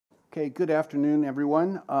Okay, good afternoon,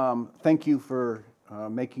 everyone. Thank you for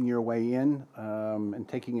making your way in and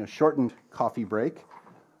taking a shortened coffee break.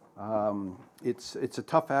 It's a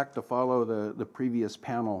tough act to follow the previous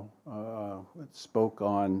panel that spoke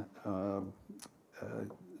on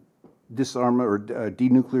disarmament or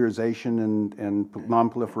denuclearization and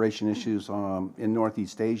non-proliferation issues in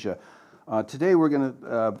Northeast Asia. Today we're going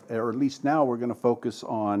to, or at least now we're going to focus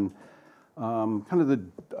on kind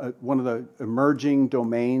of one of the emerging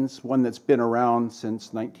domains, one that's been around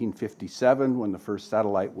since 1957 when the first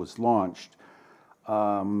satellite was launched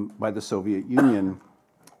by the Soviet Union.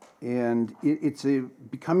 And it's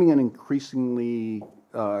becoming an increasingly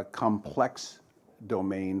complex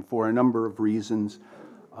domain for a number of reasons.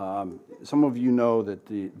 Some of you know that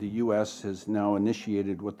the U.S. has now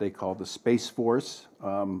initiated what they call the Space Force.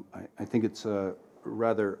 I think it's a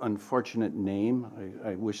rather unfortunate name.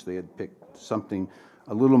 I wish they had picked something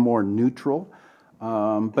a little more neutral.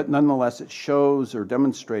 But nonetheless, it shows or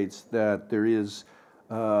demonstrates that there is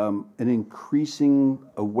an increasing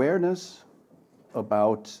awareness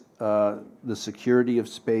about the security of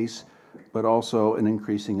space, but also an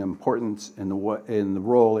increasing importance in the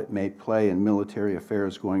role it may play in military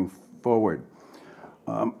affairs going forward.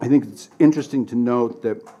 I think it's interesting to note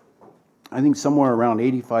that I think somewhere around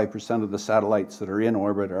 85% of the satellites that are in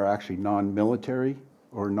orbit are actually non-military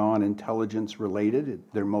or non-intelligence related.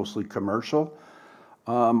 They're mostly commercial.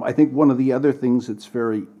 I think one of the other things that's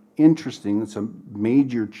very interesting, it's a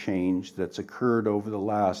major change that's occurred over the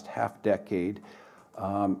last half decade,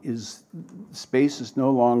 is space is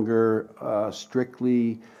no longer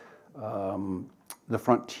strictly the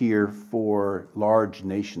frontier for large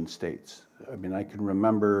nation states. I mean, I can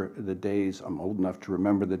remember the days, I'm old enough to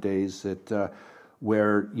remember the days that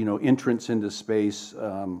where, entrance into space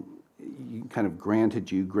kind of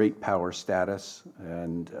granted you great power status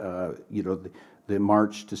and, the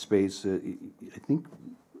march to space, I think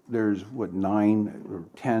there's, 9 or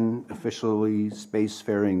 10 officially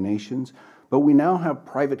spacefaring nations, but we now have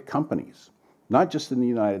private companies, not just in the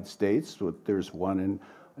United States, but there's one in,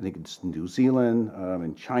 I think it's New Zealand,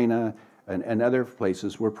 in China, and other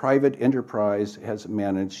places where private enterprise has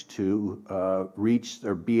managed to reach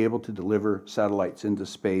or be able to deliver satellites into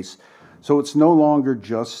space. So it's no longer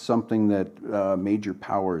just something that major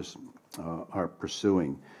powers are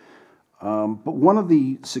pursuing. But one of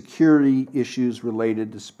the security issues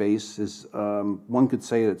related to space is, one could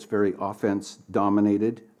say that it's very offense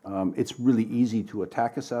dominated. It's really easy to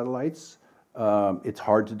attack a satellites. It's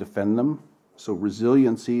hard to defend them. So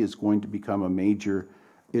resiliency is going to become a major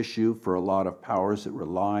issue for a lot of powers that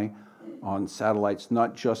rely on satellites,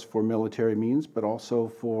 not just for military means, but also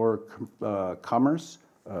for commerce,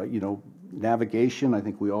 navigation. I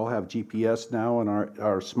think we all have GPS now on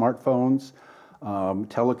our smartphones,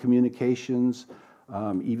 telecommunications,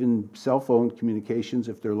 even cell phone communications.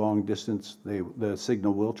 If they're long distance, the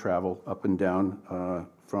signal will travel up and down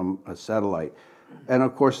from a satellite. And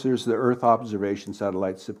of course, there's the Earth observation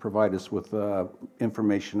satellites that provide us with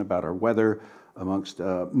information about our weather, amongst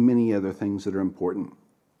many other things that are important.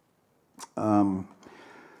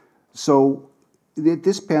 So at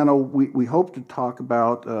this panel, we hope to talk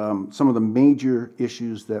about some of the major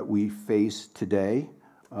issues that we face today,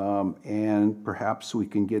 and perhaps we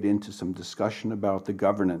can get into some discussion about the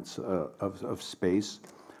governance of space,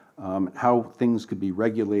 how things could be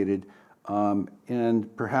regulated,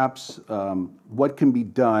 and perhaps what can be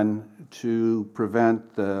done to prevent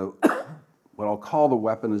what I'll call the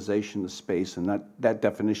weaponization of space, and that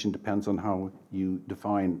definition depends on how you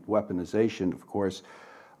define weaponization, of course.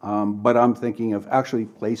 But I'm thinking of actually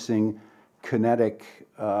placing kinetic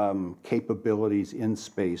capabilities in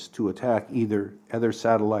space to attack either other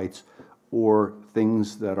satellites or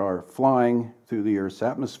things that are flying through the Earth's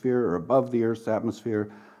atmosphere or above the Earth's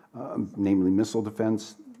atmosphere, namely missile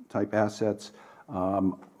defense type assets,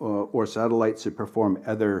 or satellites that perform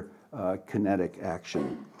other kinetic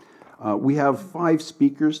action. We have 5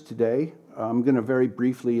 speakers today. I'm going to very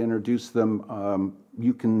briefly introduce them.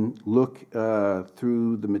 You can look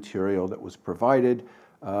through the material that was provided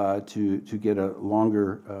to get a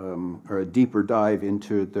longer or a deeper dive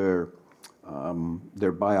into their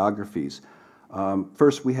biographies.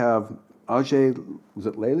 First, we have Ajey, is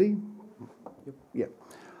it Lele? Yep.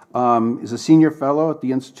 Yeah. Is a senior fellow at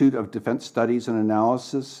the Institute of Defense Studies and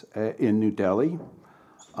Analysis in New Delhi.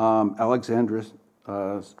 Alexandra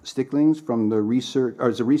Sticklings from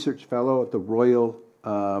is a research fellow at the Royal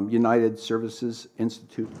United Services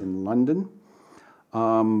Institute in London.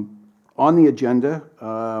 On the agenda,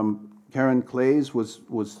 Karen Clays was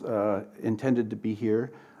intended to be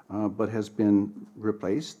here, but has been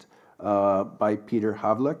replaced by Petr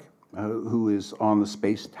Havlik. who is on the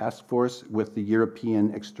Space Task Force with the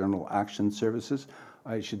European External Action Services.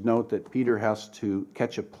 I should note that Petr has to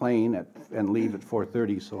catch a plane and leave at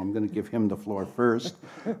 4:30, so I'm going to give him the floor first.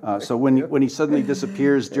 So when he suddenly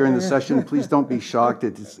disappears during the session, please don't be shocked.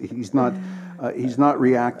 He's not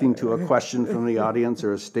reacting to a question from the audience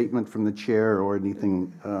or a statement from the chair or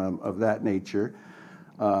anything of that nature.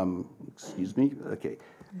 Excuse me. Okay.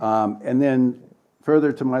 And then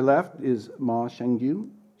further to my left is Ma Shengkun.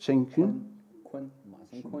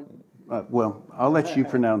 Well, I'll let you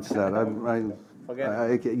pronounce that.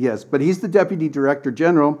 Yes, but he's the Deputy Director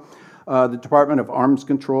General, the Department of Arms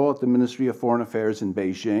Control at the Ministry of Foreign Affairs in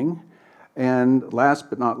Beijing. And last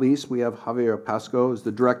but not least, we have Xavier Pasco, who's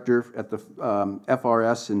the Director at the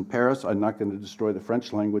FRS in Paris. I'm not going to destroy the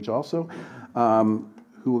French language also.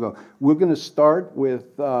 Who will go? We're going to start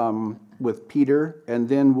with Petr, and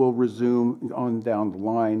then we'll resume on down the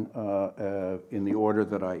line in the order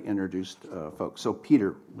that I introduced folks. So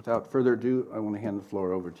Petr, without further ado, I want to hand the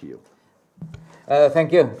floor over to you.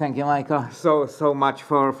 Thank you, Michael, so much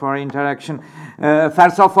for interaction.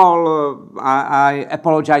 First of all, I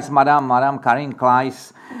apologize, Madam Karin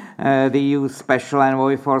Kleiss, the EU Special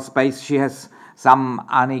Envoy for Space. She has some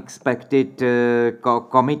unexpected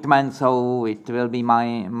commitment, so it will be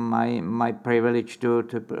my privilege to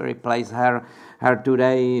replace her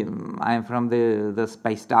today. I'm from the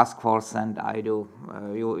Space Task Force, and I do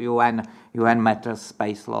UN matters,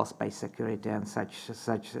 space law, space security, and such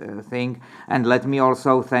thing. And let me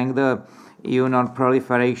also thank the EU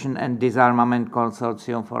Non-Proliferation and Disarmament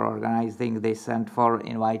Consortium for organizing this and for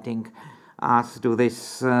inviting us to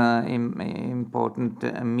this important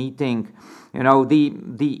meeting. You know,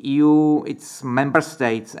 the EU, its member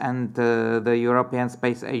states, and the European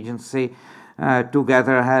Space Agency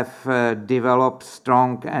together have developed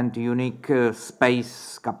strong and unique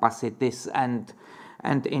space capacities and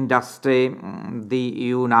industry. The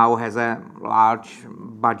EU now has a large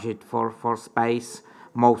budget for space,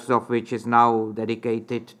 most of which is now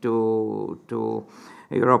dedicated to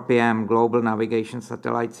European global navigation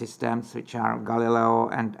satellite systems, which are Galileo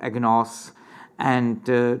and EGNOS, and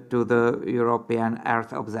to the European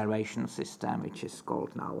Earth Observation System, which is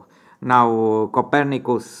called now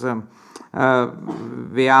Copernicus.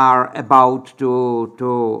 We are about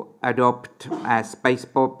to adopt a space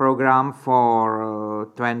program for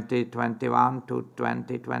 2021 to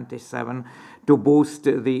 2027 to boost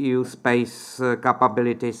the EU space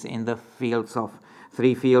capabilities in the fields of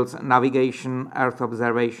three fields: navigation, Earth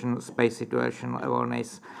observation, space situational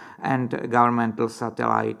awareness, and governmental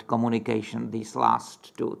satellite communication. These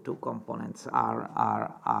last two components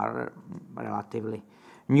are relatively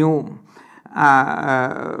new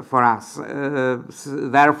for us.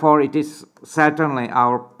 Therefore, it is certainly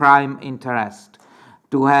our prime interest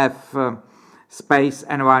to have space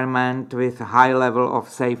environment with high level of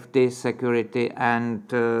safety, security, and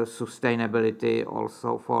sustainability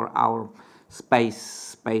also for our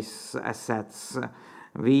space assets.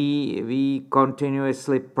 We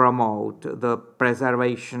continuously promote the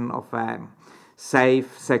preservation of a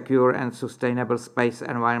safe, secure, and sustainable space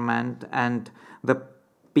environment and the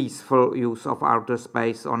peaceful use of outer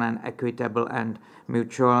space on an equitable and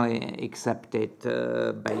mutually accepted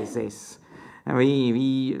basis.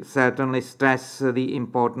 We certainly stress the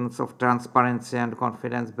importance of transparency and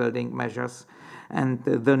confidence-building measures and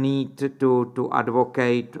the need to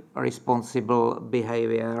advocate responsible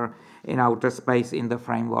behavior in outer space in the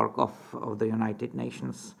framework of the United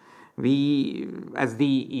Nations. We, as the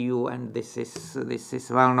EU, and this is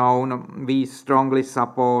well known, we strongly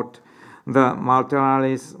support the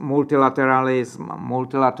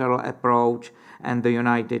multilateral approach and the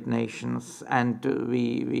United Nations, and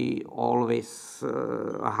we always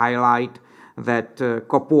highlight that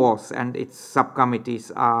COPUOS and its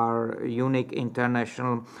subcommittees are unique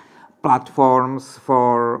international platforms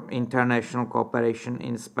for international cooperation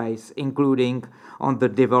in space, including on the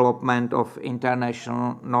development of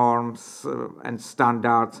international norms and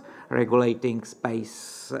standards regulating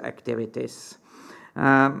space activities.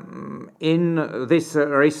 In this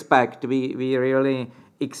respect, we really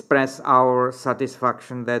express our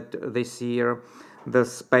satisfaction that this year the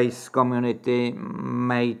space community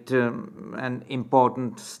made an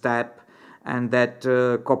important step, and that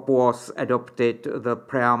COPUOS adopted the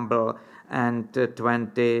preamble and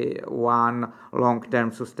 21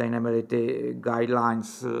 long-term sustainability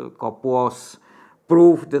guidelines. COPUOS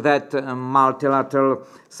proved that multilateral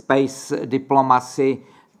space diplomacy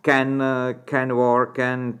can work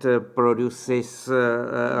and produces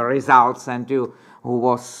results, and you who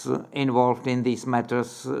was involved in these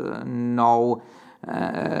matters know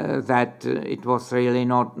that it was really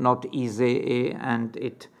not easy, and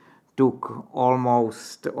it took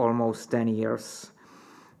almost 10 years.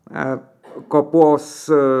 COPO's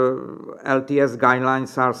LTS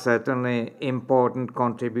guidelines are certainly important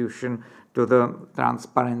contribution to the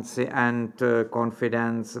transparency and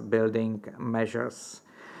confidence building measures.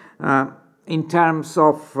 In terms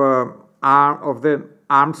of the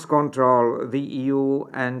arms control, the EU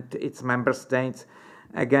and its member states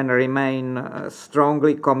again remain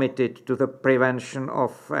strongly committed to the prevention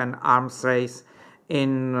of an arms race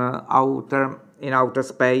in outer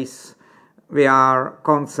space. We are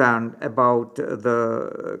concerned about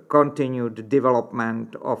the continued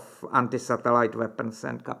development of anti-satellite weapons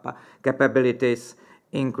and capabilities,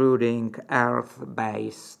 including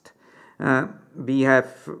Earth-based. We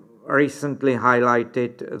have recently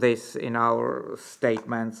highlighted this in our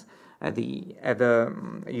statements at the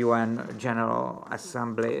UN General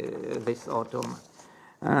Assembly this autumn.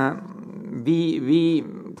 We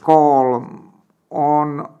call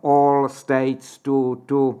on all states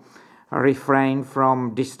to refrain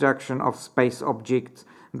from destruction of space objects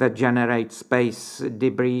that generate space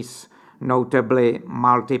debris, notably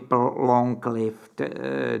multiple long-lived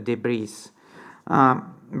debris.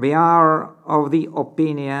 We are of the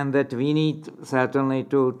opinion that we need certainly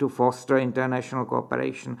to foster international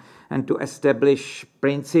cooperation and to establish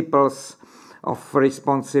principles of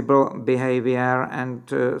responsible behavior and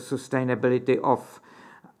sustainability of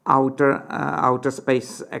outer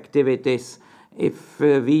space activities. If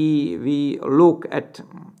we look at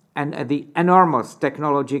the enormous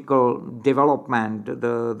technological development,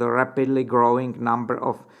 the rapidly growing number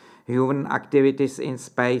of human activities in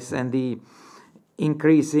space, and the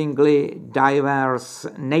increasingly diverse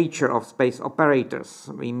nature of space operators,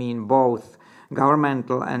 we mean both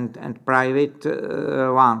governmental and private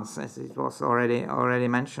ones, as it was already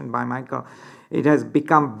mentioned by Michael, it has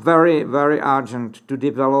become very, very urgent to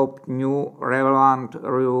develop new relevant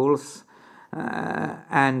rules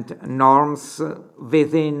and norms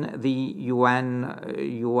within the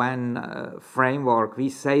UN framework. We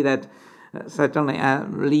say that certainly a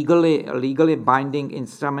legally binding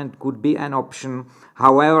instrument could be an option.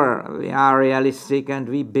 However, we are realistic and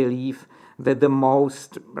we believe that the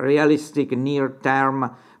most realistic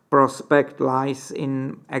near-term prospect lies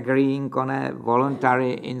in agreeing on a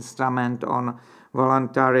voluntary instrument, on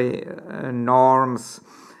voluntary norms.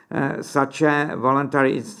 Such a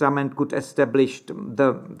voluntary instrument could establish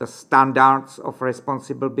the standards of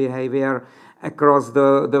responsible behavior across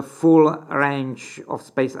the full range of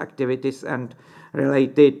space activities and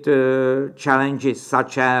related challenges,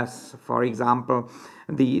 such as, for example,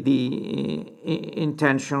 the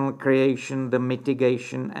intentional creation, the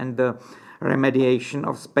mitigation, and the remediation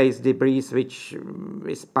of space debris, which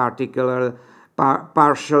is partially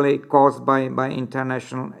caused by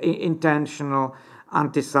intentional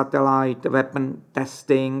anti-satellite weapon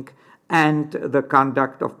testing, and the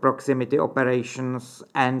conduct of proximity operations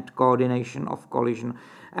and coordination of collision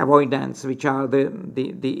avoidance, which are the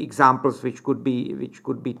examples which could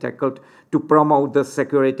be tackled to promote the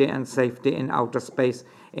security and safety in outer space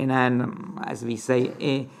in an, as we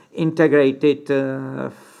say, integrated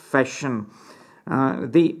fashion.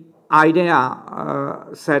 The idea,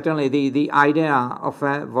 certainly the idea of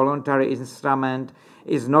a voluntary instrument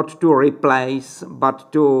is not to replace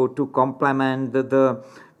but to complement the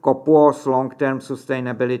COPO's long-term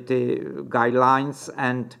sustainability guidelines,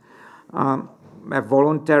 and a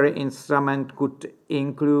voluntary instrument could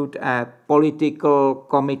include a political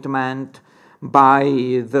commitment by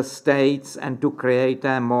the states and to create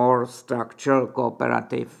a more structural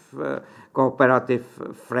cooperative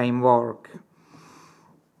framework.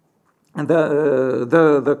 And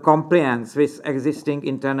the compliance with existing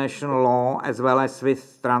international law, as well as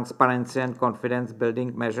with transparency and confidence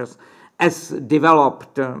building measures as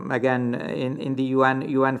developed again in the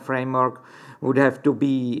UN framework, would have to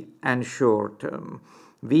be ensured.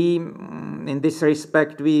 In this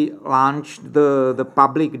respect, we launched the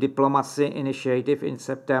public diplomacy initiative in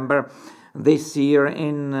September this year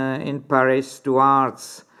in Paris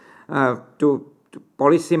towards to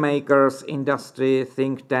policymakers, industry,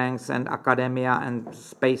 think tanks, and academia and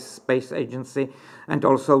space agency, and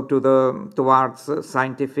also towards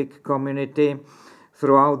scientific community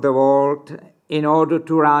throughout the world, in order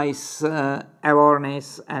to raise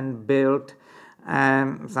awareness and build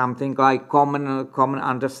something like common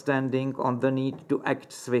understanding on the need to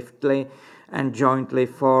act swiftly and jointly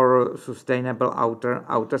for sustainable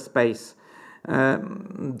outer space.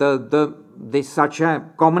 Such a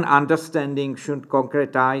common understanding should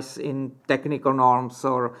concretize in technical norms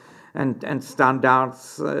and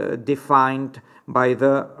standards defined by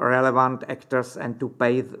the relevant actors, and to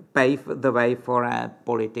pave the way for a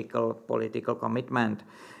political commitment.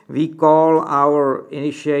 We call our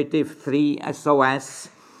initiative 3SOS,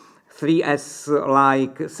 3S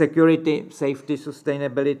like security, safety,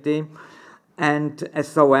 sustainability, and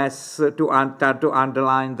SOS to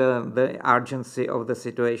underline the urgency of the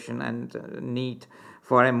situation and need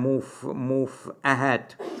for a move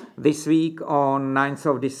ahead. This week on 9th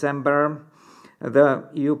of December, the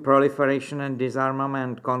EU Proliferation and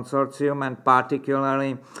Disarmament Consortium, and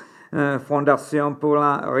particularly Fondation pour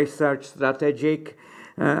la Recherche Stratégique,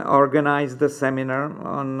 organized the seminar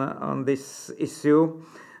on this issue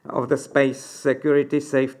of the space security,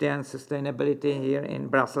 safety and sustainability here in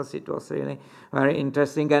Brussels. It was really very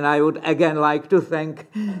interesting, and I would again like to thank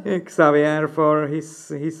Xavier for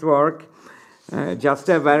his work. Just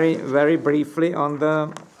very briefly on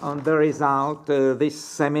the result, this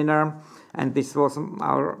seminar, and this was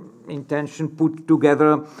our intention, put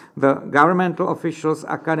together the governmental officials,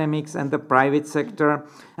 academics, and the private sector,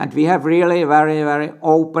 and we have really very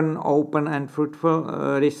open and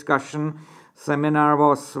fruitful discussion. Seminar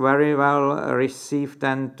was very well received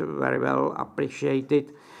and very well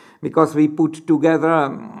appreciated, because we put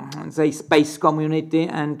together, say, space community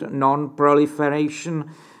and non-proliferation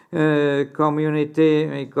community,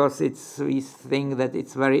 because we think that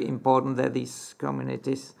it's very important that these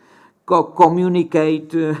communities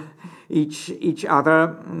communicate each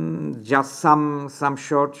other. Just some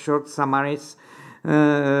short summaries.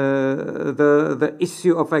 The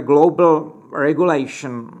issue of a global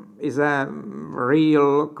regulation is a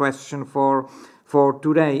real question for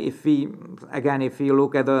today. If we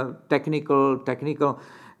look at the technical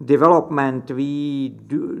development, we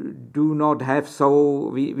don't have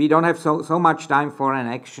so much time for an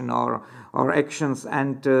action or actions,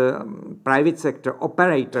 and private sector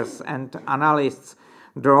operators and analysts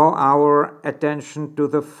draw our attention to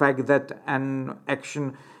the fact that an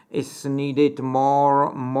action is needed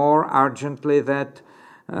more urgently than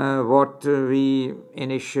what we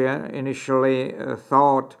initially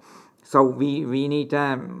thought. So we need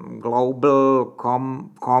a global,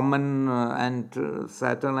 common, and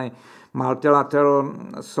certainly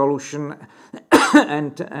multilateral solution,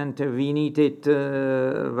 and we need it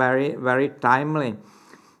very timely.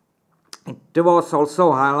 It was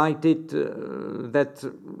also highlighted that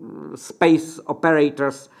space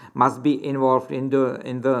operators must be involved in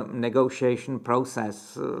the negotiation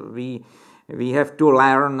process. We have to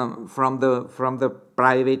learn from the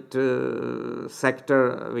private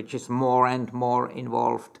sector, which is more and more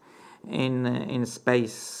involved in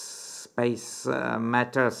space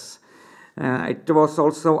matters. It was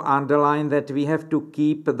also underlined that we have to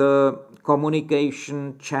keep the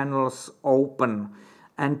communication channels open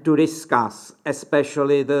and to discuss,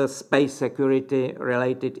 especially the space security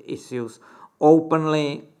related issues,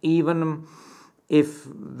 openly, even if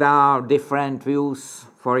there are different views,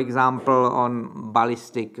 for example, on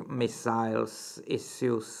ballistic missiles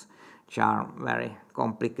issues, which are very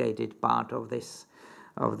complicated part of this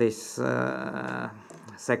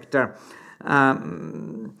sector.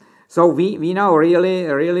 So we now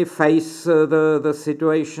really face the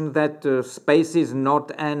situation that space is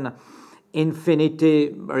not an infinity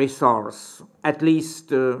resource, at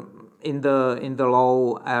least in the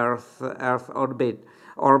low Earth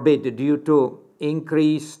orbit, due to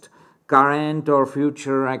increased current or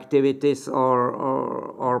future activities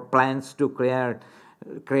or plans to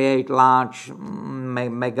create large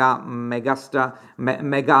mega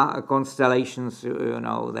constellations. You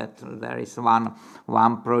know that there is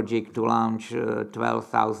one project to launch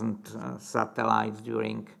 12,000 satellites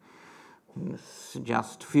during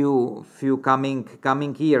just few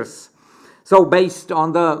coming years. So based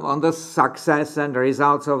on the success and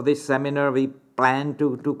results of this seminar, we plan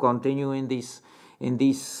to continue in these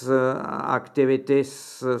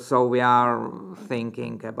activities. So we are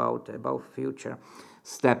thinking about future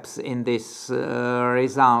steps in these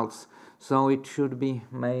results. So it should be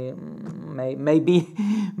maybe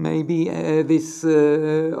this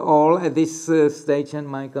all at this stage. And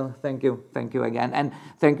Michael, thank you again, and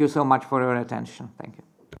thank you so much for your attention. Thank you.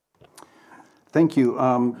 Thank you.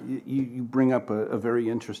 You bring up a very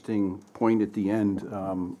interesting point at the end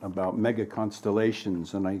about mega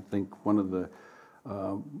constellations, and I think one of the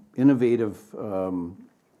innovative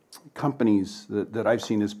companies that I've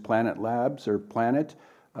seen is Planet Labs or Planet,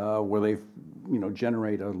 where they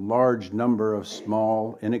generate a large number of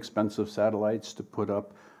small, inexpensive satellites to put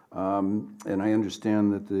up. And I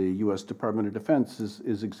understand that the U.S. Department of Defense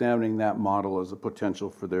is examining that model as a potential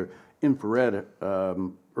for their infrared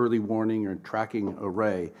early warning or tracking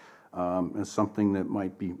array as something that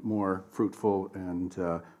might be more fruitful and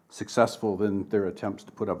successful than their attempts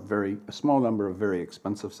to put up a small number of very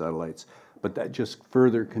expensive satellites. but that just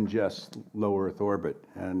further congests low Earth orbit,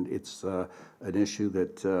 and it's an issue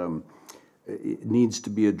that it needs to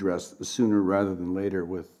be addressed sooner rather than later,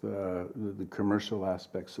 with the commercial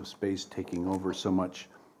aspects of space taking over so much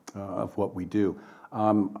of what we do.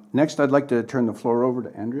 Next, I'd like to turn the floor over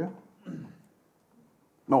to Andrea.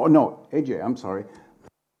 No, Ajey, I'm sorry.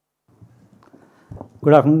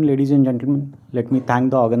 Good afternoon, ladies and gentlemen. Let me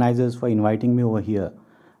thank the organizers for inviting me over here.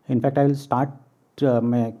 In fact, I will start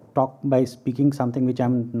my talk by speaking something which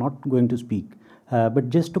I'm not going to speak. But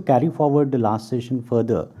just to carry forward the last session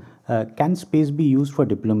further, can space be used for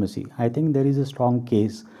diplomacy? I think there is a strong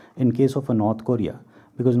case in case of North Korea,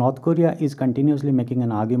 because North Korea is continuously making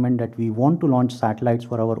an argument that we want to launch satellites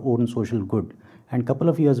for our own social good. And a couple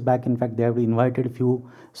of years back, in fact, they have invited a few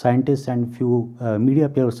scientists and few media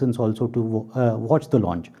persons also to watch the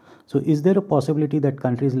launch. So is there a possibility that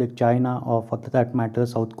countries like China, or for that matter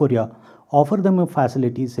South Korea, offer them a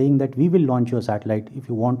facility saying that we will launch your satellite if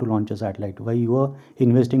you want to launch a satellite, while you are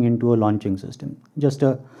investing into a launching system? Just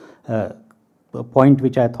a point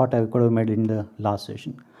which I thought I could have made in the last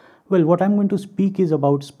session. Well, what I'm going to speak is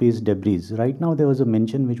about space debris. Right now there was a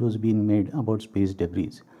mention which was being made about space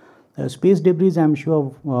debris. Space debris, I'm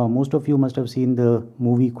sure most of you must have seen the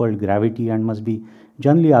movie called Gravity and must be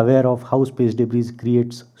generally aware of how space debris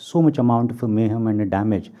creates so much amount of a mayhem and a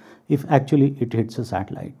damage if actually it hits a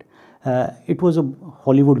satellite. It was a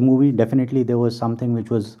Hollywood movie. Definitely there was something which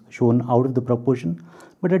was shown out of the proportion.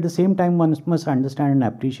 But at the same time, one must understand and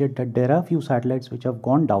appreciate that there are few satellites which have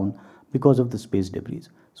gone down because of the space debris.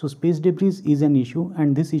 So space debris is an issue,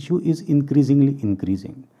 and this issue is increasingly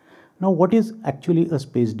increasing. Now, what is actually a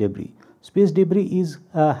space debris? Space debris is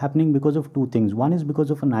happening because of two things. One is because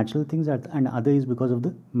of natural things, and other is because of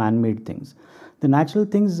the man-made things. The natural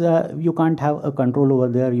things, you can't have a control over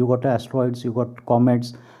there. You got asteroids, you got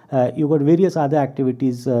comets, you got various other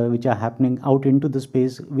activities which are happening out into the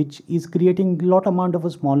space, which is creating a lot amount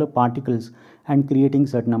of smaller particles and creating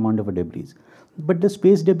certain amount of debris. But the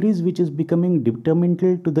space debris, which is becoming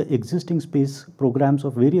detrimental to the existing space programs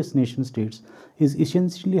of various nation states, is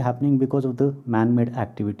essentially happening because of the man-made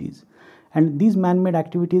activities. And these man-made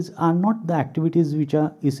activities are not the activities which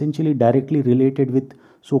are essentially directly related with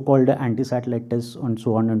so-called anti-satellite tests and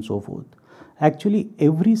so on and so forth. Actually,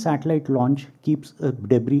 every satellite launch keeps a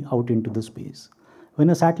debris out into the space. When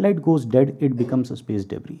a satellite goes dead, it becomes a space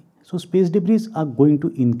debris. So space debris are going to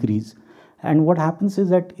increase. And what happens is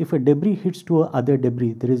that if a debris hits to other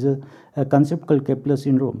debris, there is a concept called Kepler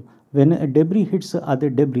syndrome. When a debris hits other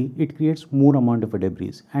debris, it creates more amount of a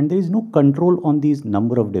debris. And there is no control on these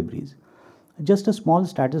number of debris. Just a small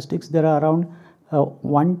statistics, there are around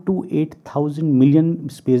 1 to 8,000 million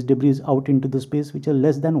space debris out into the space, which are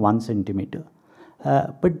less than 1 centimeter.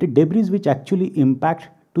 But the debris which actually impact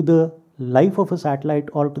to the life of a satellite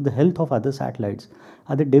or to the health of other satellites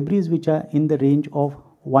are the debris which are in the range of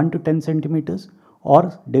 1 to 10 centimeters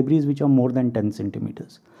or debris which are more than 10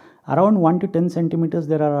 centimeters. Around 1 to 10 centimeters,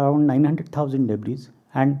 there are around 900,000 debris,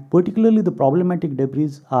 and particularly the problematic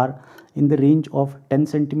debris are in the range of 10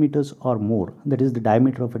 centimeters or more, that is the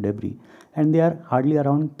diameter of a debris, and they are hardly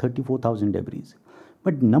around 34,000 debris.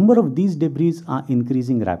 But number of these debris are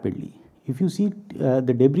increasing rapidly. If you see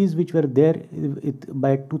the debris which were there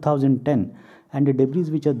by 2010 and the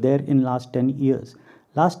debris which are there in last 10 years,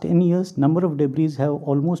 number of debris have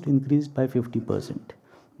almost increased by 50%.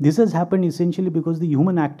 This has happened essentially because the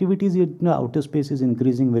human activities in the outer space is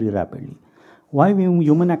increasing very rapidly. Why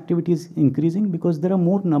human activity is increasing? Because there are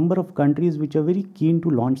more number of countries which are very keen to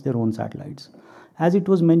launch their own satellites. As it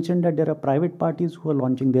was mentioned that there are private parties who are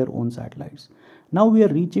launching their own satellites. Now we are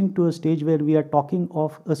reaching to a stage where we are talking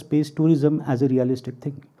of a space tourism as a realistic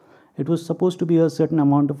thing. It was supposed to be a certain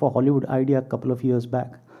amount of a Hollywood idea a couple of years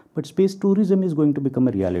back, but space tourism is going to become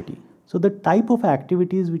a reality. So the type of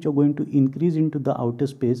activities which are going to increase into the outer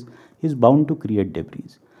space is bound to create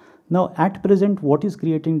debris. Now at present, what is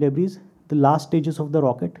creating debris? The last stages of the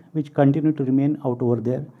rocket, which continue to remain out over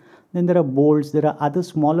there. Then there are bolts, there are other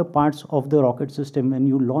smaller parts of the rocket system. When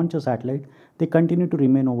you launch a satellite, they continue to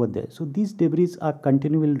remain over there. So these debris are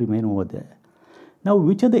continually remain over there. Now,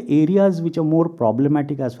 which are the areas which are more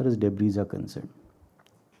problematic as far as debris are concerned?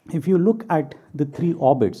 If you look at the three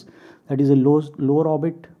orbits, that is a lower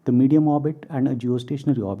orbit, the medium orbit, and a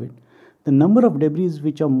geostationary orbit, the number of debris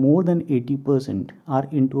which are more than 80% are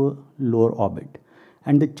into a lower orbit.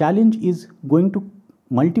 And the challenge is going to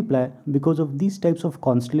multiply because of these types of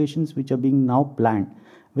constellations which are being now planned,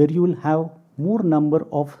 where you will have more number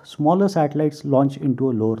of smaller satellites launched into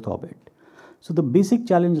a low Earth orbit. So the basic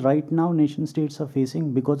challenge right now nation states are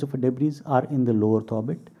facing because of a debris are in the low Earth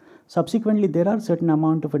orbit. Subsequently, there are certain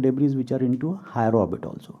amount of a debris which are into a higher orbit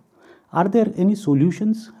also. Are there any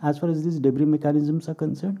solutions as far as these debris mechanisms are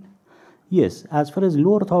concerned? Yes, as far as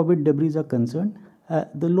low Earth orbit debris are concerned,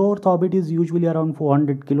 the low Earth orbit is usually around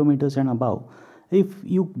 400 kilometers and above. If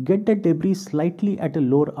you get the debris slightly at a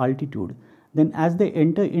lower altitude, then as they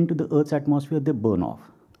enter into the Earth's atmosphere, they burn off.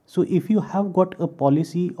 So if you have got a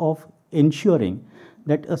policy of ensuring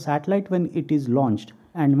that a satellite, when it is launched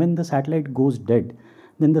and when the satellite goes dead,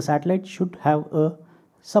 then the satellite should have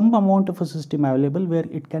some amount of a system available where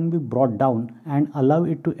it can be brought down and allow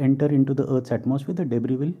it to enter into the Earth's atmosphere, the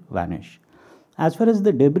debris will vanish. As far as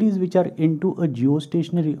the debris which are into a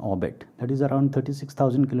geostationary orbit, that is around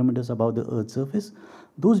 36,000 kilometers above the Earth's surface,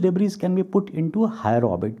 those debris can be put into a higher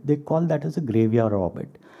orbit. They call that as a graveyard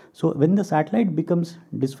orbit. So when the satellite becomes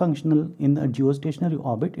dysfunctional in a geostationary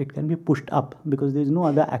orbit, it can be pushed up because there is no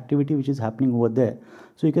other activity which is happening over there.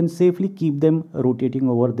 So you can safely keep them rotating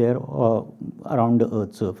over there around the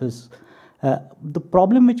Earth's surface. The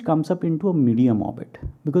problem which comes up into a medium orbit,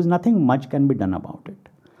 because nothing much can be done about it.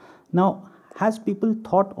 Now, has people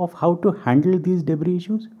thought of how to handle these debris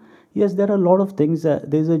issues? Yes, there are a lot of things. There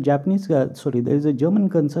is a German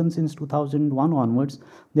concern since 2001 onwards.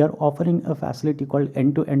 They are offering a facility called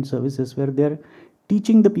end-to-end services where they are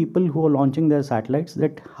teaching the people who are launching their satellites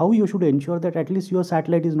that how you should ensure that at least your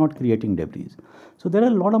satellite is not creating debris. So there are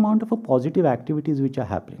a lot amount of positive activities which are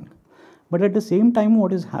happening. But at the same time,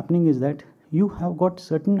 what is happening is that you have got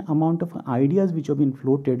certain amount of ideas which have been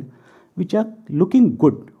floated, which are looking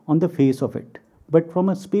good on the face of it. But from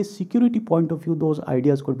a space security point of view, those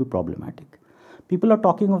ideas could be problematic. People are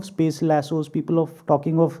talking of space lassos, people are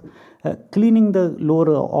talking of cleaning the lower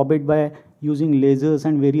orbit by using lasers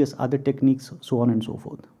and various other techniques, so on and so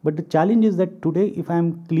forth. But the challenge is that today, if I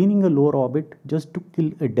am cleaning a lower orbit just to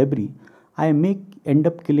kill a debris, I may end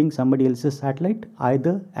up killing somebody else's satellite,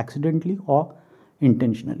 either accidentally or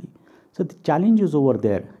intentionally. So the challenge is over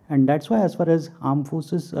there, and that's why as far as armed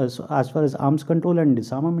forces, as far as arms control and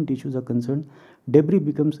disarmament issues are concerned, debris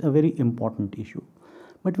becomes a very important issue.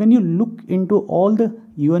 But when you look into all the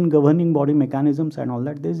UN governing body mechanisms and all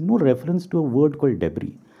that, there is no reference to a word called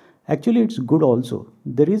debris. Actually, it's good also.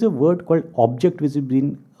 There is a word called object which has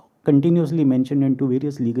been continuously mentioned into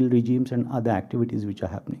various legal regimes and other activities which are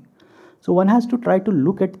happening. So one has to try to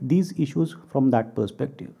look at these issues from that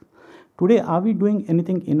perspective. Today, are we doing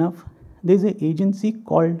anything enough? There is an agency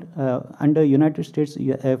called under United States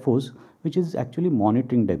Air Force, which is actually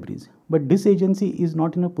monitoring debris. But this agency is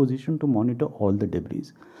not in a position to monitor all the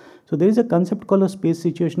debris. So there is a concept called a space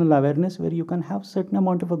situational awareness where you can have certain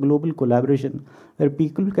amount of a global collaboration where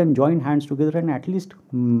people can join hands together and at least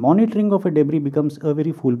monitoring of a debris becomes a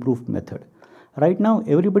very foolproof method. Right now,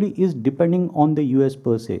 everybody is depending on the US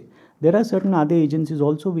per se. There are certain other agencies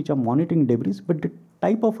also which are monitoring debris, but the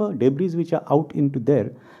type of debris which are out into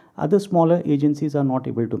there, other smaller agencies are not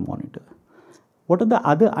able to monitor. What are the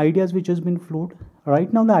other ideas which has been floated?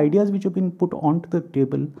 Right now, the ideas which have been put onto the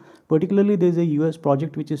table, particularly there is a US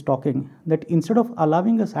project which is talking that instead of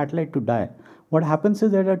allowing a satellite to die, what happens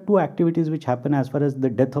is there are two activities which happen as far as the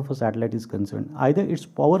death of a satellite is concerned. Either its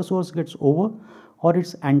power source gets over or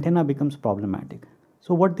its antenna becomes problematic.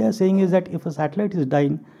 So what they are saying is that if a satellite is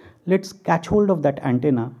dying, let's catch hold of that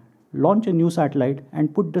antenna, launch a new satellite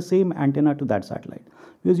and put the same antenna to that satellite.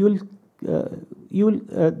 Because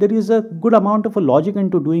there is a good amount of a logic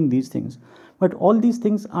into doing these things. But all these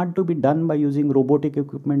things are to be done by using robotic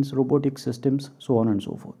equipments, robotic systems, so on and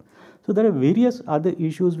so forth. So there are various other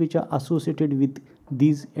issues which are associated with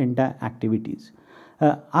these entire activities.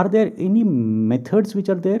 Are there any methods which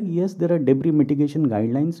are there? Yes, there are debris mitigation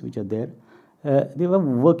guidelines which are there. They were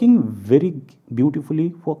working very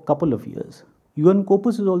beautifully for a couple of years. UN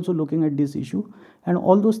Corpus is also looking at this issue, and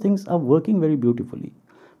all those things are working very beautifully.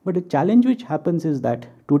 But the challenge which happens is that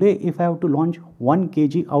today, if I have to launch 1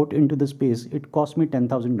 kg out into the space, it costs me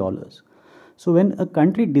 $10,000. So when a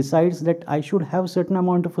country decides that I should have certain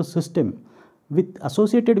amount of a system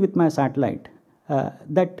associated with my satellite,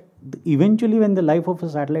 that eventually when the life of a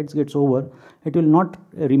satellite gets over, it will not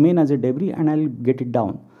remain as a debris and I'll get it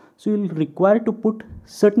down. So you'll require to put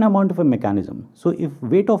certain amount of a mechanism. So if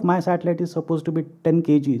weight of my satellite is supposed to be 10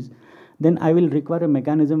 kgs, then I will require a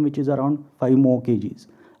mechanism which is around 5 more kgs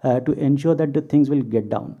to ensure that the things will get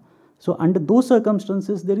down. So under those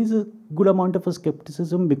circumstances, there is a good amount of a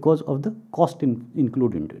skepticism because of the cost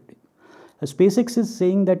included in it. SpaceX is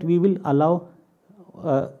saying that we will allow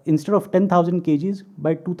instead of 10,000 kgs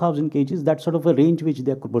by 2,000 kgs, that sort of a range which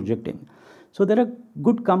they are projecting. So there are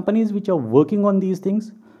good companies which are working on these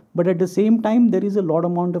things, but at the same time, there is a lot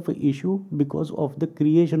amount of an issue because of the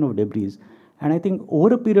creation of debris. And I think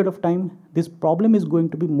over a period of time, this problem is going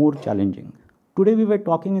to be more challenging. Today we were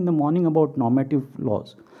talking in the morning about normative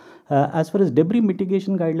laws. As far as debris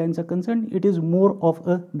mitigation guidelines are concerned, it is more of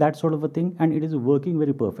that sort of a thing, and it is working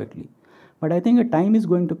very perfectly. But I think a time is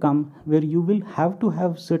going to come where you will have to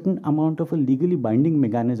have certain amount of a legally binding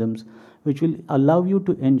mechanisms which will allow you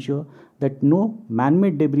to ensure that no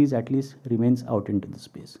man-made debris at least remains out into the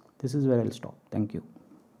space. This is where I'll stop. Thank you.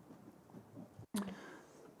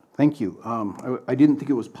 Thank you. I didn't think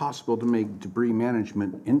it was possible to make debris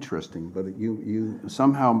management interesting, but you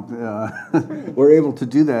somehow were able to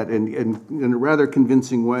do that in a rather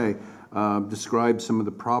convincing way, describe some of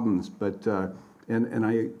the problems. But and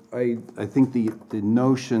I think the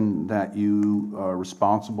notion that you are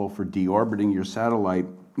responsible for deorbiting your satellite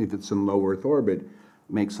if it's in low Earth orbit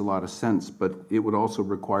makes a lot of sense, but it would also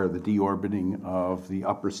require the deorbiting of the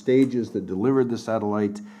upper stages that delivered the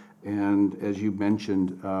satellite, and as you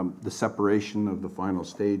mentioned, the separation of the final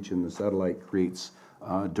stage in the satellite creates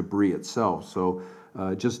debris itself. So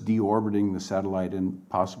just deorbiting the satellite and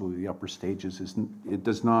possibly the upper stages, it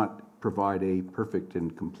does not provide a perfect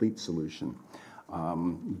and complete solution.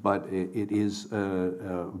 But it is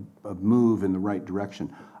a move in the right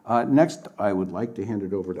direction. Next, I would like to hand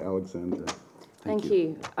it over to Alexandra. Thank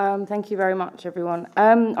you. Thank you very much, everyone.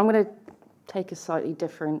 I'm going to take a slightly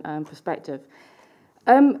different perspective.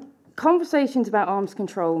 Conversations about arms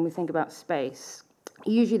control when we think about space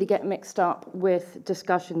usually get mixed up with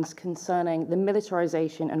discussions concerning the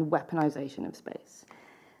militarization and weaponization of space,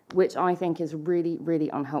 which I think is really, really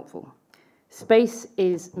unhelpful. Space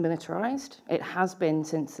is militarized. It has been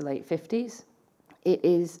since the late 50s. It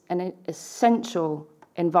is an essential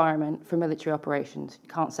environment for military operations. You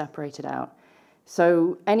can't separate it out.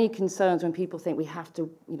 So any concerns when people think we have to,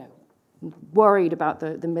 worried about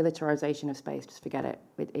the militarization of space, just forget it.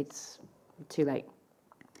 It's too late.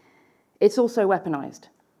 It's also weaponized.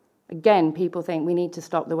 Again, people think we need to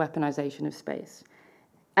stop the weaponization of space.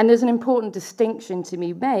 And there's an important distinction to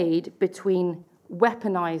be made between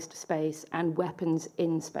weaponized space and weapons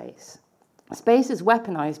in space. Space is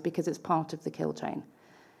weaponized because it's part of the kill chain.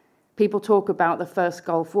 People talk about the first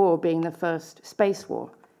Gulf War being the first space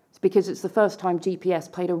war. It's because it's the first time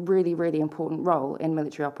GPS played a really, really important role in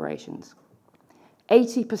military operations.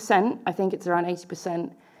 80%, I think it's around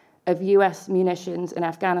 80%, of US munitions in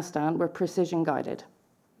Afghanistan were precision-guided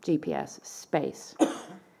GPS, space.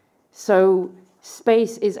 So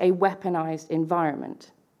space is a weaponized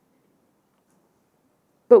environment.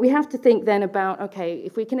 But we have to think then about, okay,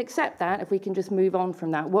 if we can accept that, if we can just move on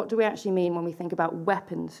from that, what do we actually mean when we think about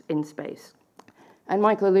weapons in space? And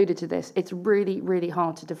Michael alluded to this. It's really, really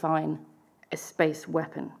hard to define a space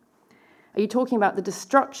weapon. Are you talking about the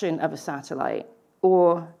destruction of a satellite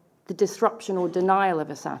or the disruption or denial of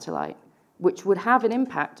a satellite, which would have an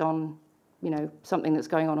impact on, something that's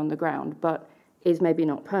going on the ground, but is maybe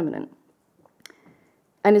not permanent?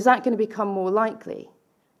 And is that going to become more likely?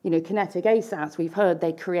 Kinetic ASATs, we've heard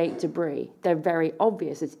they create debris. They're very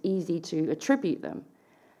obvious. It's easy to attribute them.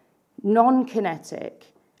 Non-kinetic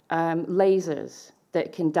lasers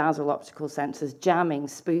that can dazzle optical sensors, jamming,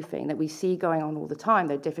 spoofing, that we see going on all the time.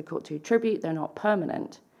 They're difficult to attribute. They're not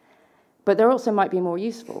permanent. But they also might be more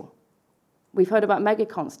useful. We've heard about mega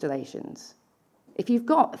constellations. If you've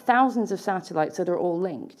got thousands of satellites that are all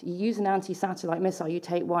linked, you use an anti-satellite missile, you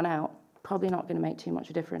take one out, probably not going to make too much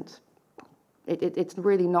of a difference. It's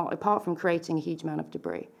really not, apart from creating a huge amount of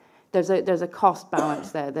debris. There's a cost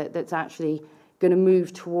balance there that's actually going to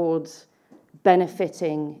move towards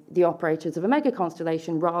benefiting the operators of a mega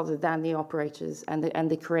constellation rather than the operators and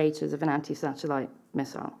the creators of an anti-satellite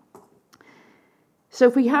missile. So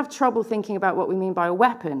if we have trouble thinking about what we mean by a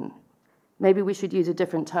weapon, maybe we should use a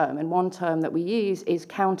different term. And one term that we use is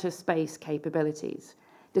counter-space capabilities.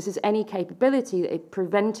 This is any capability that is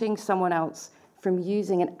preventing someone else from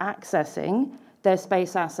using and accessing their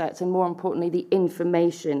space assets, and more importantly, the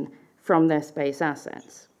information from their space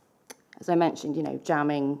assets. As I mentioned,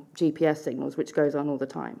 jamming GPS signals, which goes on all the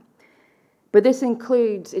time. But this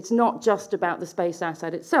includes, it's not just about the space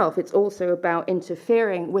asset itself, it's also about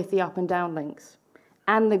interfering with the up and down links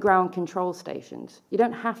and the ground control stations. You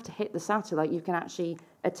don't have to hit the satellite, you can actually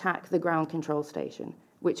attack the ground control station,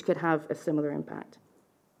 which could have a similar impact.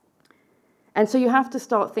 And so you have to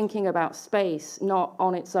start thinking about space, not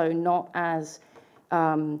on its own, not as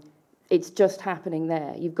it's just happening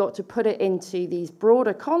there. You've got to put it into these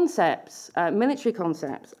broader concepts, military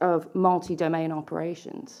concepts of multi-domain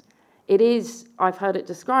operations. It is, I've heard it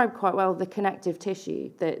described quite well, the connective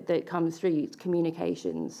tissue that comes through. It's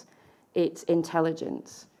communications, it's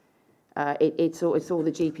intelligence, it's all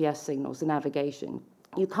the GPS signals, the navigation.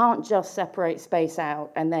 You can't just separate space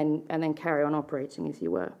out and then carry on operating as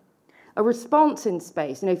you were. A response in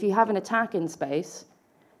space, if you have an attack in space,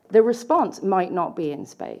 the response might not be in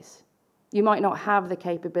space. You might not have the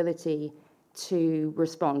capability to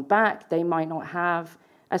respond back. They might not have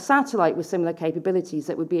a satellite with similar capabilities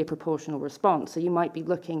that would be a proportional response. So you might be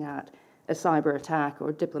looking at a cyber attack or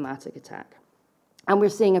a diplomatic attack. And we're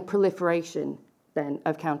seeing a proliferation then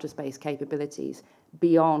of counter-space capabilities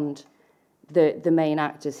beyond the main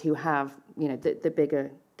actors who have, the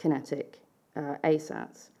bigger kinetic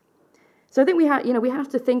ASATs. So I think we have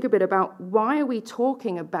to think a bit about, why are we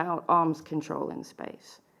talking about arms control in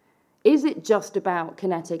space? Is it just about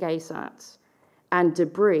kinetic ASATs and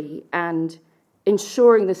debris and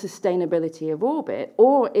ensuring the sustainability of orbit,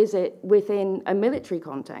 or is it within a military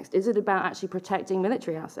context? Is it about actually protecting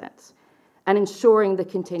military assets and ensuring the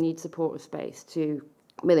continued support of space to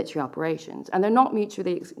military operations? And they're not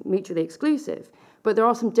mutually exclusive, but there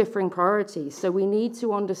are some differing priorities. So we need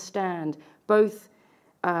to understand, both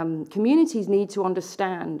communities need to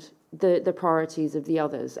understand the priorities of the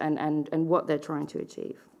others and what they're trying to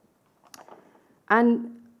achieve.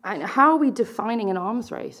 And how are we defining an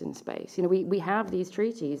arms race in space? We have these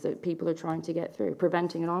treaties that people are trying to get through,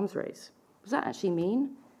 preventing an arms race. What does that actually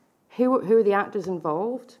mean? Who are the actors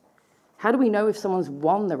involved? How do we know if someone's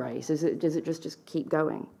won the race? Does it just keep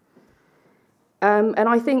going? And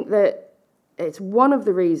I think that it's one of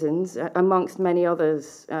the reasons, amongst many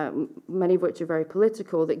others, many of which are very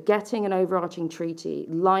political, that getting an overarching treaty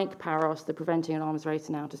like Paros, the Preventing an Arms Race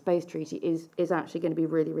in Outer Space Treaty, is actually going to be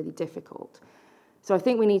really, really difficult. So I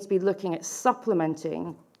think we need to be looking at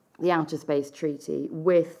supplementing the Outer Space Treaty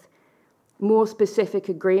with more specific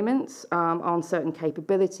agreements on certain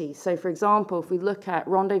capabilities. So, for example, if we look at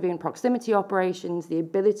rendezvous and proximity operations, the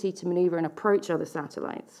ability to maneuver and approach other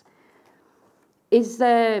satellites, is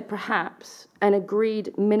there perhaps an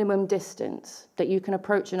agreed minimum distance that you can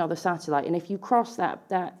approach another satellite? And if you cross that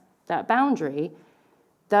boundary,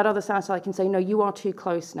 that other satellite can say, no, you are too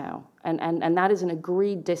close now. And that is an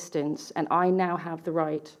agreed distance, and I now have the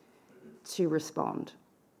right to respond.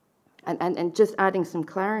 And just adding some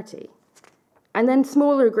clarity. And then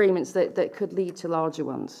smaller agreements that could lead to larger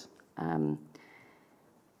ones.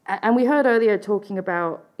 And we heard earlier talking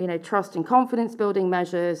about, trust and confidence building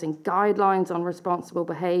measures and guidelines on responsible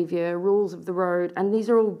behavior, rules of the road, and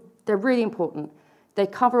they're really important. They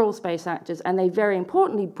cover all space actors, and they very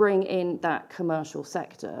importantly bring in that commercial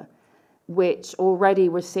sector, which already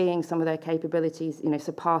we're seeing some of their capabilities,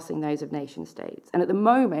 surpassing those of nation states. And at the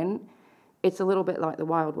moment, it's a little bit like the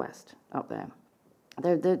Wild West up there.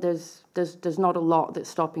 There's not a lot that's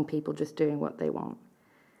stopping people just doing what they want.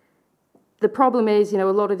 The problem is, a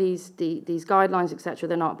lot of these guidelines, etc.,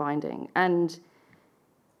 they're not binding. And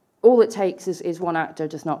all it takes is one actor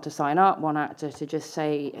just not to sign up, one actor to just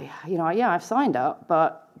say, yeah, I've signed up,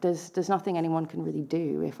 but there's nothing anyone can really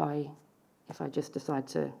do if I just decide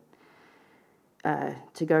to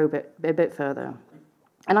go a bit further.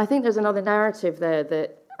 And I think there's another narrative there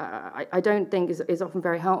that I don't think is often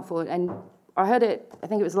very helpful. And I heard it, I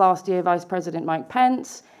think it was last year, Vice President Mike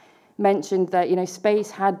Pence mentioned that,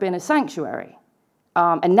 space had been a sanctuary.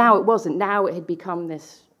 And now it wasn't. Now it had become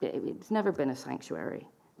this, it's never been a sanctuary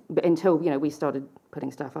until, we started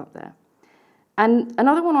putting stuff up there. And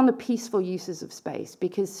another one on the peaceful uses of space,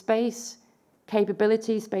 because space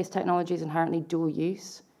capabilities, space technology is inherently dual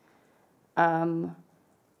use.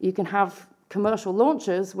 You can have commercial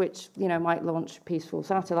launchers, which, might launch peaceful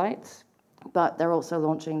satellites, but they're also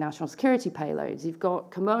launching national security payloads. You've got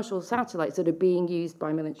commercial satellites that are being used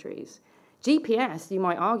by militaries. GPS, you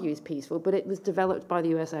might argue, is peaceful, but it was developed by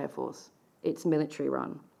the US Air Force. It's military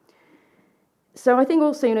run. So I think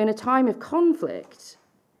also, in a time of conflict,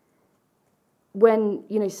 when,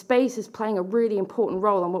 space is playing a really important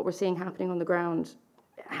role on what we're seeing happening on the ground,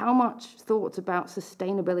 how much thoughts about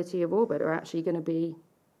sustainability of orbit are actually going to be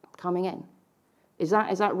coming in? Is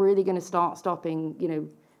that really going to start stopping,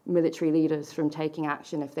 military leaders from taking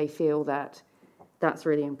action if they feel that that's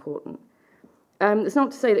really important? It's not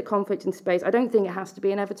to say that conflict in space, I don't think it has to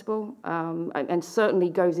be inevitable, and certainly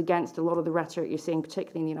goes against a lot of the rhetoric you're seeing,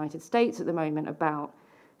 particularly in the United States at the moment, about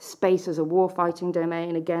space as a warfighting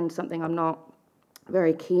domain. Again, something I'm not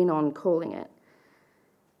very keen on calling it.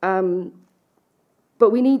 But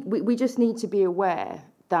we just need to be aware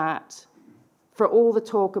that for all the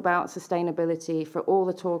talk about sustainability, for all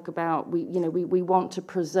the talk about we want to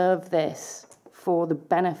preserve this for the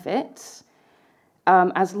benefits,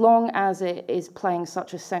 as long as it is playing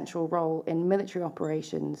such a central role in military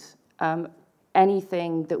operations,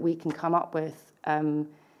 anything that we can come up with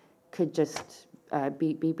could just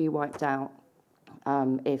be wiped out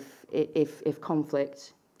if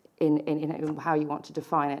conflict in how you want to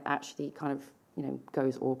define it actually kind of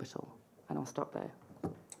goes orbital. And I'll stop there.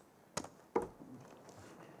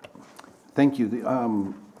 Thank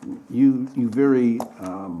you. You very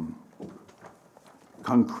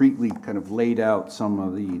concretely kind of laid out some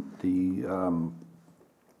of the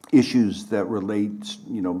issues that relate,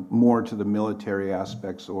 more to the military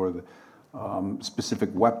aspects or the specific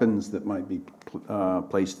weapons that might be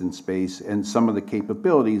placed in space, and some of the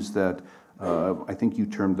capabilities that I think you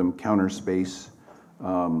termed them counter space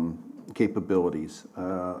capabilities,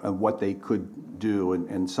 of what they could do,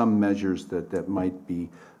 and some measures that might be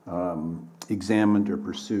examined or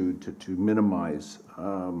pursued to minimize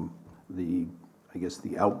the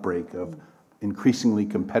outbreak of increasingly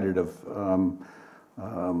competitive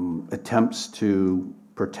attempts to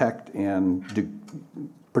protect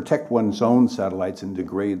one's own satellites and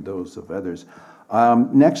degrade those of others.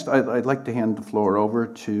 Next, I'd like to hand the floor over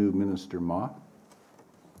to Minister Ma.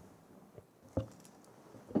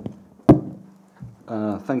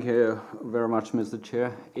 Thank you very much, Mr.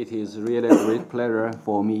 Chair. It is really a great pleasure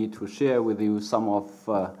for me to share with you some of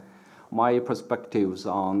my perspectives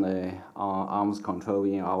on arms control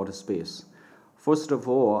in outer space. First of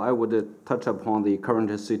all, I would touch upon the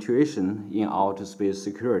current situation in outer space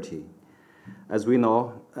security. As we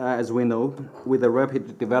know, with the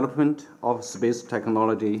rapid development of space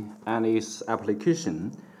technology and its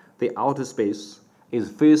application, the outer space is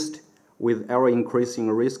faced with ever-increasing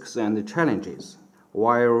risks and challenges,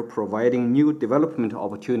 while providing new development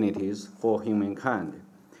opportunities for humankind.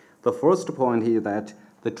 The first point is that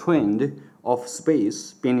the trend of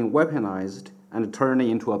space being weaponized and turned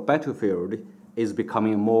into a battlefield is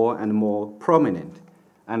becoming more and more prominent,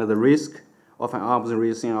 and the risk of an arms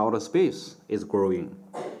race in outer space is growing.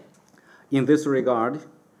 In this regard,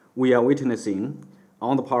 we are witnessing,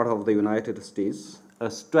 on the part of the United States, a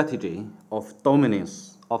strategy of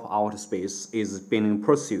dominance of outer space is being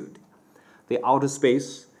pursued. The outer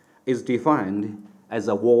space is defined as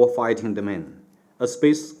a war-fighting domain. A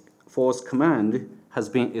Space Force Command has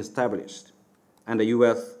been established, and the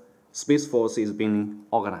U.S. Space Force is being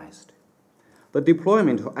organized. The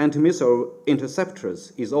deployment of anti-missile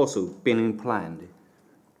interceptors is also being planned.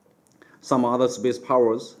 Some other space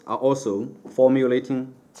powers are also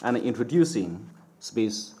formulating and introducing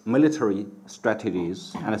space military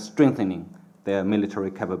strategies and strengthening their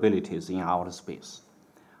military capabilities in outer space.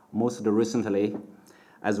 Most recently,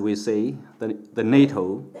 as we say, the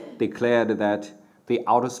NATO declared that the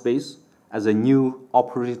outer space as a new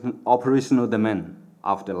operational domain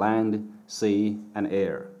after land, sea, and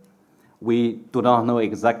air. We do not know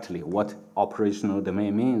exactly what operational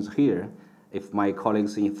domain means here. If my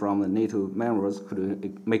colleagues from the NATO members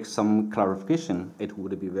could make some clarification, it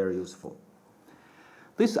would be very useful.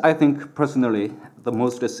 This, I think, personally, the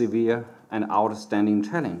most severe and outstanding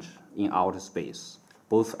challenge in outer space,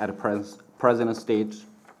 both at present stage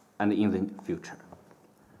and in the future.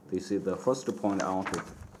 This is the first point I want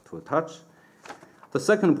to touch. The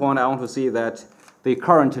second point I want to say that the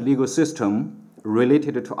current legal system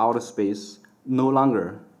related to outer space no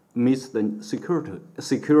longer meets the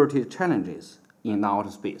security challenges in outer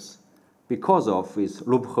space because of its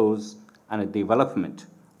loopholes and development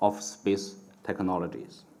of space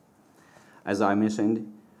technologies. As I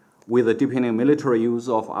mentioned, with the deepening military use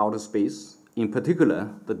of outer space, in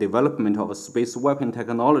particular, the development of space weapon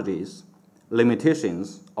technologies,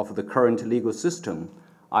 limitations of the current legal system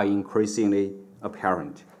are increasingly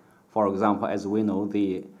apparent. For example, as we know,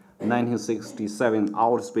 the 1967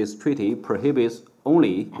 Outer Space Treaty prohibits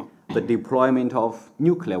only the deployment of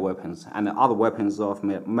nuclear weapons and other weapons of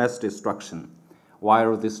mass destruction,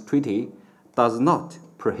 while this treaty does not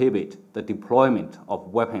prohibit the deployment of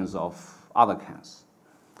weapons of other kinds.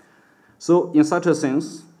 So, in such a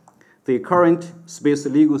sense, the current space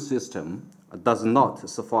legal system does not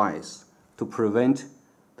suffice to prevent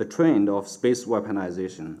the trend of space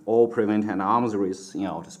weaponization or prevent an arms race in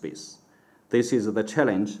outer space. This is the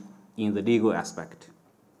challenge in the legal aspect.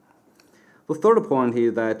 The third point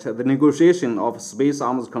is that the negotiation of Space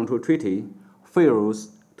Arms Control Treaty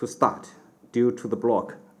fails to start due to the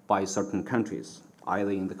block by certain countries,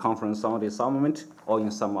 either in the Conference on Disarmament or in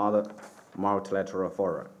some other multilateral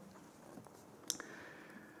fora.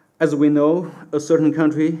 As we know, a certain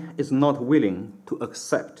country is not willing to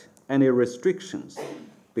accept any restrictions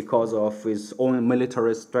because of its own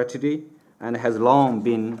military strategy and has long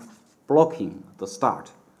been blocking the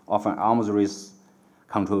start of an arms race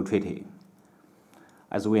control treaty.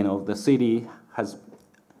 As we know, the city has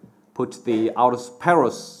put the outer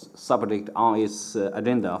Paris subject on its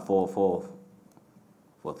agenda for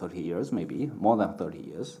 30 years, maybe, more than 30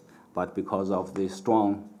 years. But because of the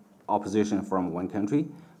strong opposition from one country,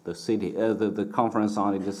 the Conference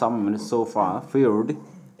on Disarmament so far failed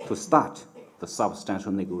to start the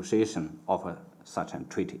substantial negotiation of such a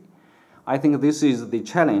treaty. I think this is the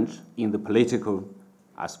challenge in the political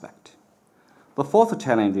aspect. The fourth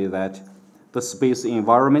challenge is that the space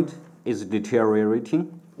environment is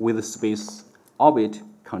deteriorating with the space orbit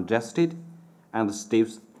congested and the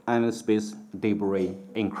space debris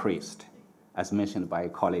increased, as mentioned by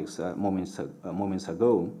colleagues moments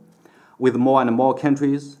ago. With more and more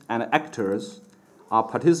countries and actors are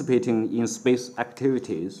participating in space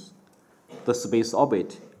activities, the space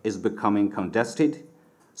orbit is becoming congested,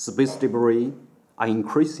 space debris are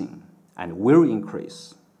increasing and will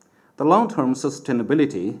increase. The long-term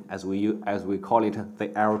sustainability, as we call it, the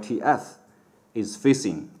LTS, is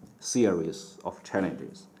facing series of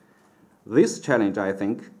challenges. This challenge, I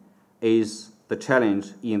think, is the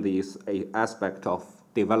challenge in this aspect of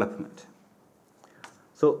development.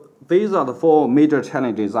 So these are the four major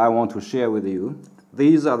challenges I want to share with you.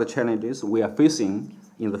 These are the challenges we are facing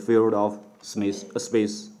in the field of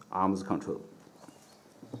space arms control.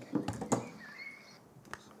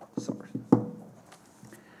 Sorry.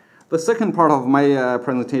 The second part of my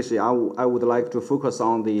presentation, I would like to focus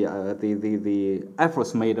on the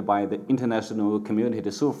efforts made by the international community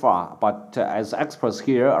so far. But as experts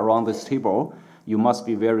here around this table, you must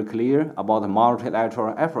be very clear about the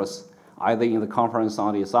multilateral efforts, either in the Conference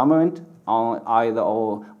on Disarmament, or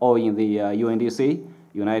in the UNDC,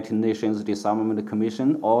 United Nations Disarmament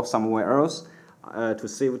Commission, or somewhere else. To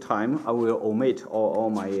save time, I will omit all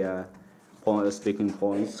my speaking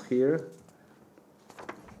points here.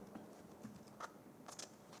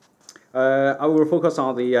 I will focus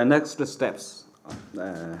on the next steps.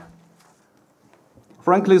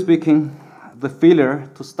 Frankly speaking, the failure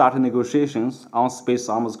to start negotiations on space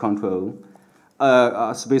arms control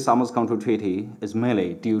treaty is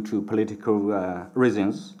mainly due to political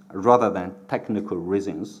reasons rather than technical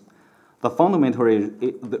reasons. The fundamental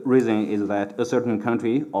reason is that a certain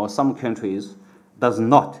country or some countries does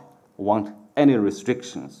not want any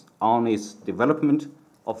restrictions on its development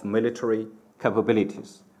of military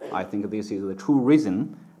capabilities. I think this is the true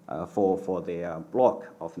reason for the block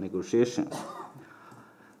of negotiations.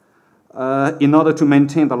 In order to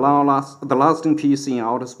maintain the lasting peace in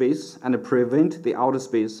outer space and prevent the outer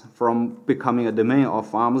space from becoming a domain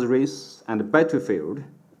of arms race and battlefield,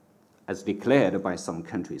 as declared by some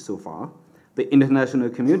countries so far, the international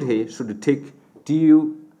community should take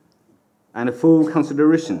due and full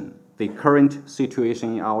consideration the current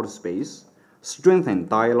situation in outer space, strengthen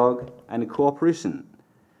dialogue and cooperation,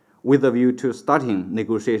 with a view to starting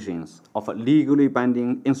negotiations of a legally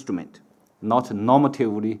binding instrument, not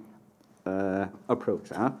normatively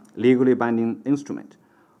approach, legally binding instrument.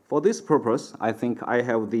 For this purpose, I think I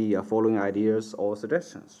have the following ideas or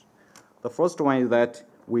suggestions. The first one is that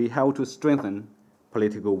we have to strengthen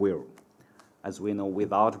political will. As we know,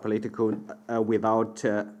 without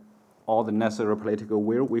all the necessary political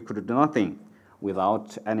will, we could do nothing.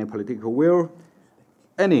 Without any political will,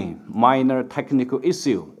 any minor technical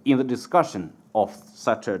issue in the discussion of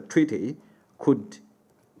such a treaty could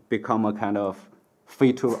become a kind of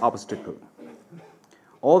fatal obstacle.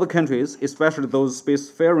 All the countries, especially those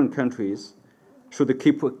spacefaring countries, should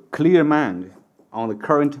keep a clear mind on the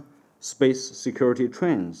current space security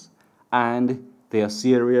trends and their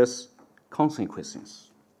serious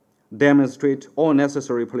consequences. Demonstrate all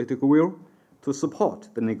necessary political will to support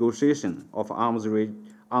the negotiation of arms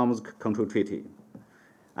control treaty,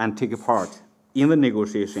 and take part in the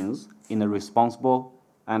negotiations in a responsible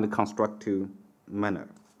and constructive manner.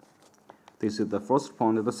 This is the first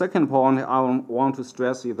point. The second point I want to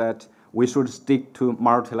stress is that we should stick to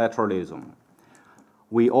multilateralism.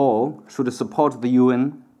 We all should support the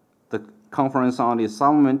UN, the Conference on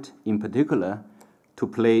Disarmament in particular, to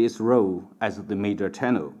play its role as the major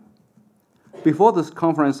channel. Before this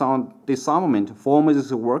Conference on Disarmament forms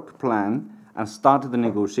its work plan and start the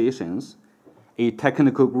negotiations, a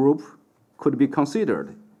technical group could be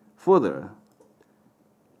considered to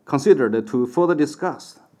further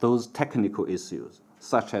discuss those technical issues,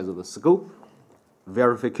 such as the scope,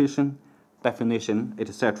 verification, definition,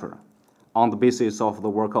 etc., on the basis of the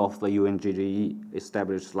work of the UNGGE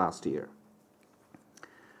established last year.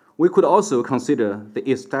 We could also consider the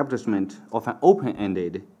establishment of an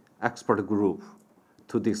open-ended expert group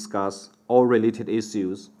to discuss all related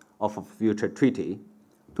issues of a future treaty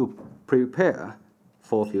to prepare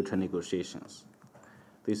for future negotiations.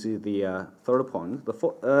 This is the third point.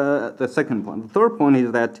 The second point. The third point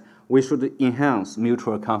is that we should enhance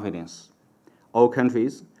mutual confidence. All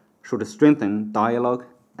countries should strengthen dialogue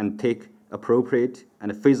and take appropriate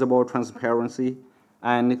and feasible transparency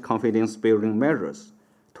and confidence-building measures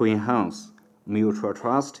to enhance mutual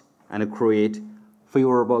trust and create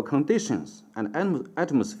favorable conditions and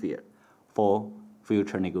atmosphere for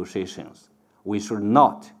future negotiations. We should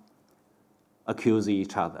not accuse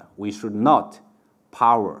each other. We should not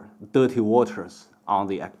pour dirty waters on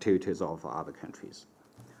the activities of other countries.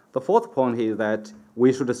 The fourth point is that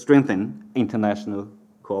we should strengthen international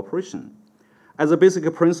cooperation. As a basic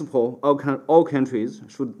principle, all countries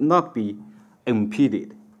should not be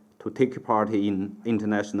impeded to take part in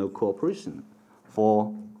international cooperation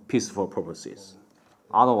for peaceful purposes.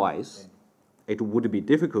 Otherwise, it would be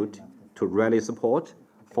difficult to rally support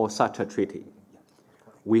for such a treaty.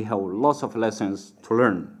 We have lots of lessons to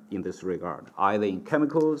learn in this regard, either in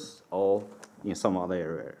chemicals or in some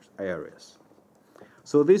other areas.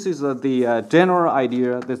 So this is the general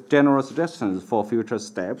idea, the general suggestions for future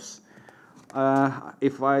steps.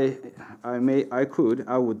 If I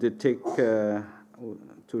would take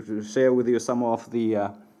to share with you some of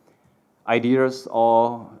the ideas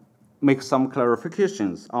or make some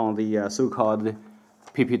clarifications on the so-called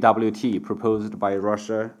PPWT proposed by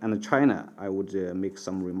Russia and China. I would make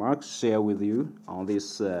some remarks, share with you on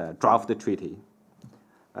this draft treaty.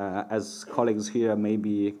 As colleagues here may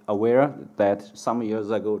be aware that some years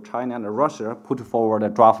ago, China and Russia put forward a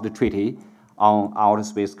draft treaty on outer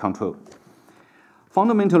space control.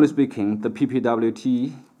 Fundamentally speaking, the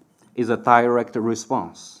PPWT is a direct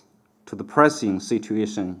response to the pressing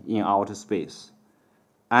situation in outer space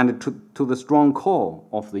and to the strong call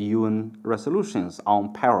of the UN resolutions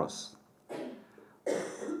on Paris.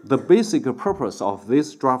 The basic purpose of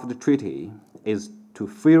this draft treaty is to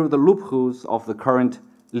fill the loopholes of the current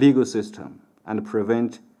legal system and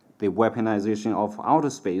prevent the weaponization of outer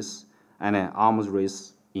space and an arms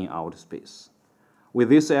race in outer space. With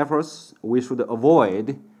these efforts, we should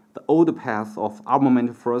avoid the old path of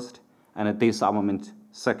armament first and disarmament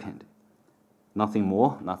second. Nothing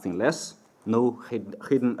more, nothing less, no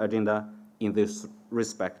hidden agenda in this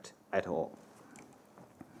respect at all.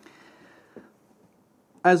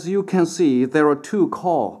 As you can see, there are two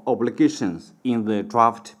core obligations in the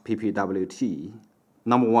draft PPWT.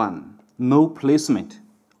 Number one, no placement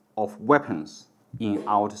of weapons in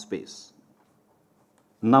outer space.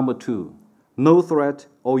 Number two, no threat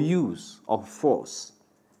or use of force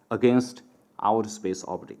against outer space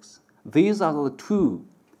objects. These are the two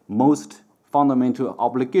most fundamental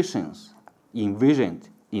obligations envisioned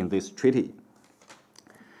in this treaty.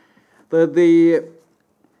 With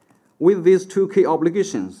these two key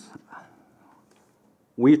obligations,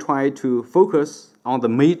 we try to focus on the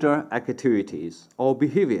major activities or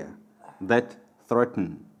behavior that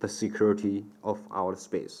threaten the security of outer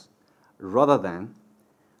space, rather than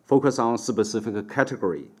focus on specific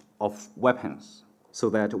category of weapons, so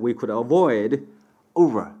that we could avoid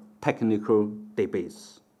over technical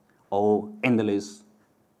debates or endless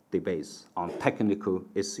debates on technical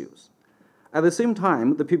issues. At the same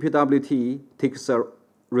time, the PPWT takes a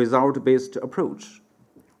result-based approach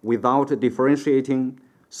without differentiating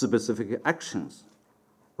specific actions,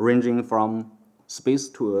 ranging from space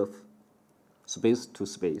to Earth, space to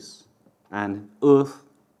space, and Earth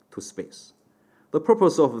to space. The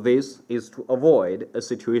purpose of this is to avoid a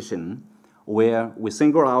situation where we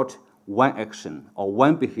single out one action or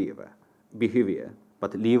one behavior,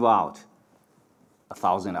 but leave out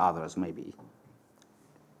 1,000 others maybe.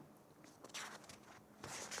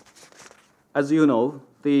 As you know,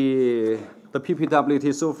 the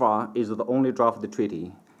PPWT so far is the only draft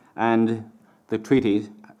treaty, and the treaty,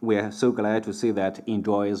 we are so glad to see that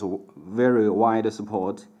enjoys very wide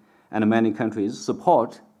support, and many countries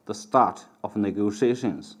support the start of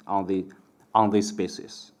negotiations on this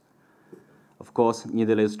basis. Of course,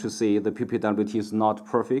 needless to say, the PPWT is not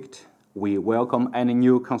perfect. We welcome any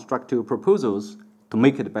new constructive proposals to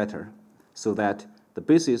make it better, so that the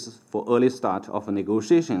basis for early start of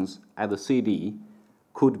negotiations at the CD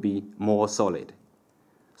could be more solid.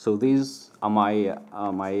 So these are my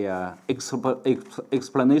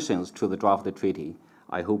explanations to the draft treaty.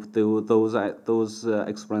 I hope those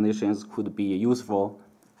explanations could be useful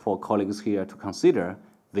for colleagues here to consider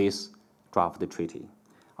this draft treaty.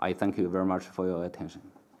 I thank you very much for your attention.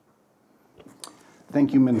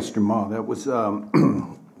 Thank you, Minister Ma. That was,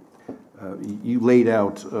 you laid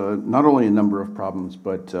out not only a number of problems,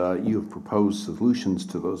 but you have proposed solutions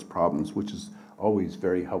to those problems, which is always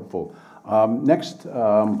very helpful. Next,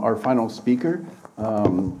 our final speaker,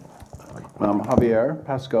 Xavier,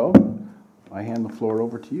 Pasco. I hand the floor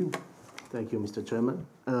over to you. Thank you, Mr. Chairman.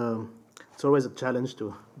 It's always a challenge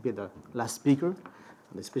to be the last speaker,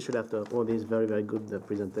 and especially after all these very, very good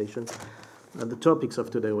presentations. The topics of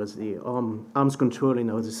today was the arms control in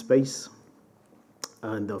outer space.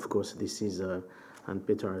 And of course, this is, and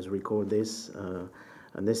Petr has recalled this, a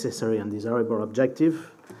necessary and desirable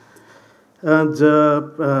objective. And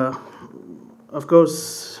Of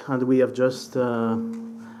course, and we have just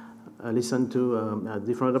listened to a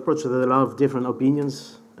different approach. There are a lot of different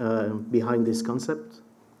opinions behind this concept.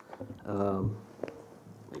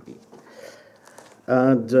 Maybe.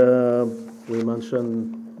 And we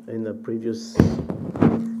mentioned in the previous,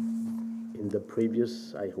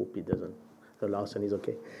 I hope it doesn't, the last one is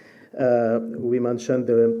okay. We mentioned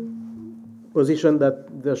the position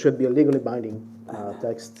that there should be a legally binding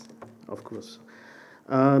text, of course.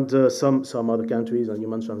 And some other countries, and you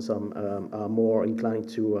mentioned some, are more inclined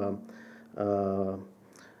to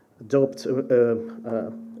adopt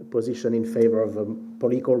a position in favor of a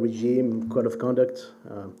political regime, code of conduct.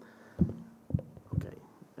 Okay,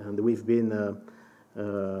 and we've been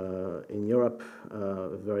in Europe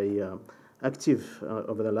very active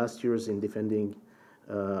over the last years in defending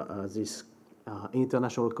this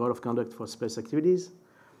international code of conduct for space activities,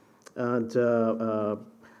 and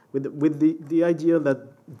with the idea that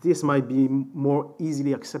this might be more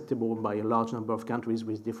easily acceptable by a large number of countries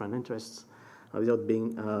with different interests, without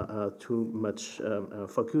being too much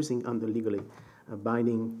focusing on the legally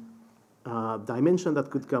binding dimension that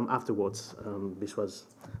could come afterwards.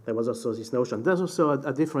 There was also this notion. There's also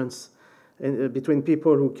a difference between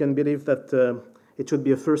people who can believe that it should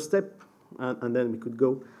be a first step, and then we could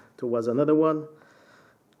go towards another one,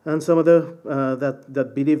 and some other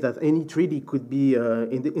that believe that any treaty could be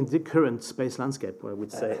in the current space landscape, I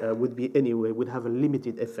would say, would have a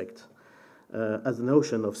limited effect. As the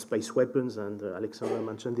notion of space weapons, and Alexandra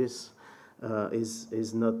mentioned this,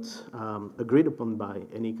 is not agreed upon by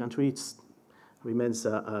any country. It remains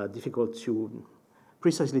difficult to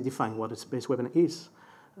precisely define what a space weapon is.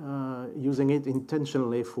 Using it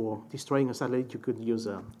intentionally for destroying a satellite, you could use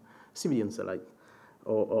a civilian satellite,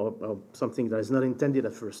 or something that is not intended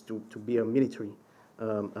at first to be a military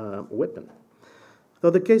weapon. So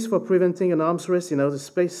the case for preventing an arms race in outer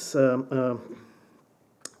space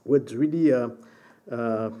would really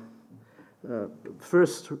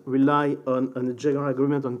first rely on a general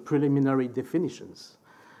agreement on preliminary definitions.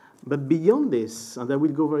 But beyond this, and I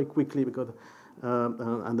will go very quickly because,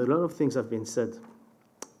 and a lot of things have been said,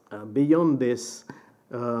 beyond this,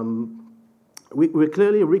 we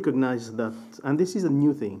clearly recognize that, and this is a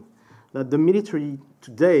new thing, that the military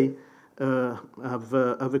today have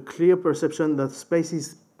a clear perception that space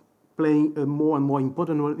is playing a more and more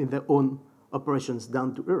important role in their own operations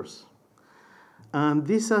down to Earth. And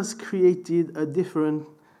this has created a different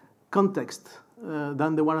context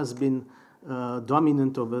than the one has been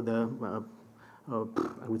dominant over the,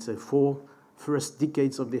 I would say, 4 first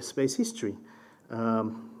decades of their space history.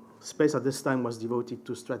 Space at this time was devoted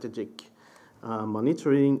to strategic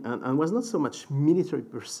monitoring and was not so much military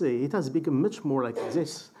per se. It has become much more like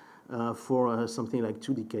this for something like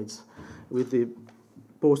 2 decades with the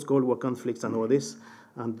post-Cold War conflicts and all this.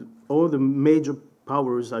 And all the major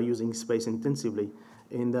powers are using space intensively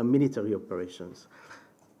in their military operations,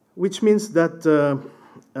 which means that,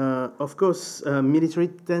 of course, military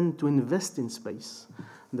tend to invest in space.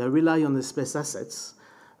 They rely on the space assets.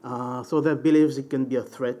 So they believe it can be a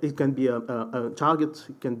threat, it can be a target,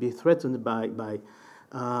 it can be threatened by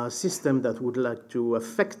a system that would like to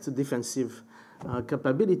affect defensive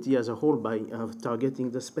capability as a whole by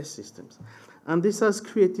targeting the space systems. And this has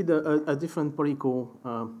created a different political,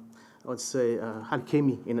 I would say,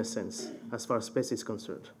 alchemy in a sense, as far as space is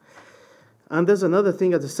concerned. And there's another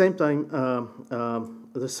thing at the same time,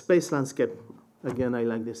 the space landscape, again, I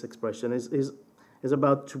like this expression, is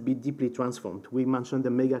about to be deeply transformed. We mentioned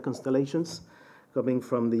the mega constellations coming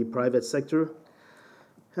from the private sector.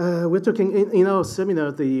 We're talking in our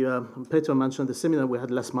seminar, Petr mentioned the seminar we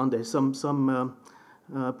had last Monday, some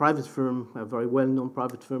private firm, a very well-known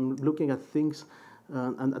private firm, looking at things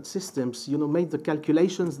and at systems, made the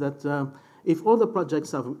calculations that if all the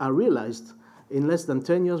projects are realized, in less than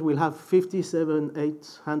 10 years, we'll have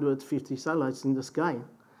 850 satellites in the sky.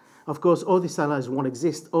 Of course, all these satellites won't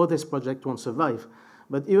exist, all this project won't survive.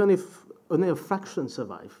 But even if only a fraction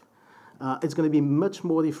survive, it's going to be much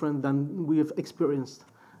more different than we have experienced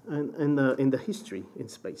in the history in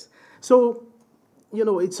space. So,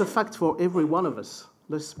 it's a fact for every one of us.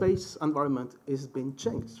 The space environment is being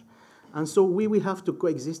changed. And so we will have to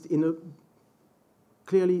coexist in a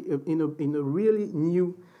really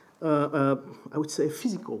new, I would say,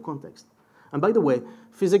 physical context. And by the way,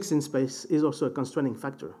 physics in space is also a constraining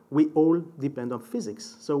factor. We all depend on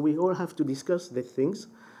physics, so we all have to discuss these things.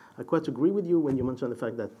 I quite agree with you when you mention the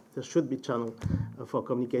fact that there should be channel for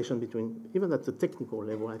communication between, even at the technical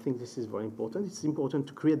level. I think this is very important. It's important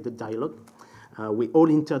to create the dialogue. We're all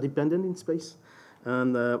interdependent in space.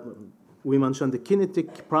 And we mentioned the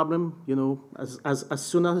kinetic problem, as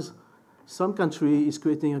soon as some country is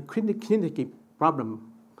creating a kinetic problem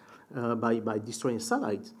by destroying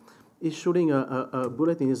satellites, is shooting a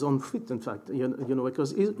bullet in his own foot, in fact,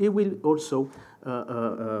 because it will also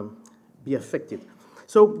be affected.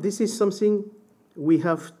 So this is something we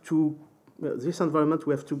have to, this environment,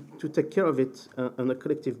 we have to take care of it on a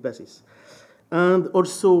collective basis. And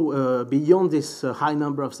also, beyond this high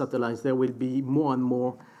number of satellites, there will be more and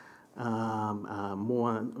more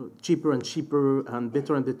cheaper and cheaper and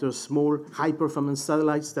better small high-performance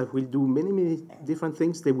satellites that will do many, many different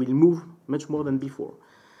things. They will move much more than before.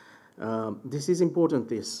 This is important,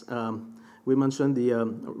 this. We mentioned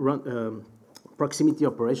the proximity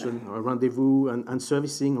operation, rendezvous and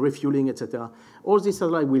servicing, refueling, etc. All these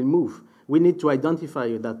satellites will move. We need to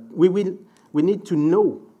identify that. We need to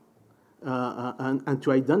know and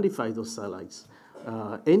to identify those satellites.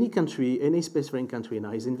 Any country, any spacefaring country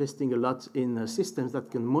now is investing a lot in systems that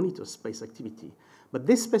can monitor space activity. But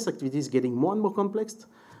this space activity is getting more and more complex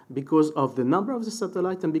because of the number of the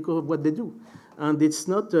satellites and because of what they do. And it's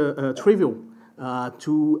not trivial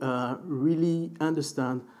to really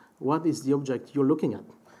understand what is the object you're looking at.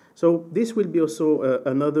 So this will be also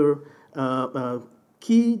another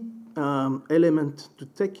key element to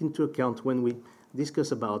take into account when we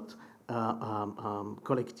discuss about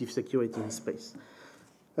collective security in space.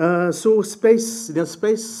 So space,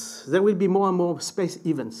 there will be more and more space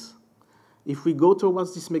events. If we go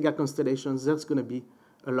towards these mega constellations, there's going to be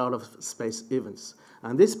a lot of space events.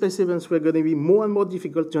 And these space events were going to be more and more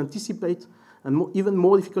difficult to anticipate and even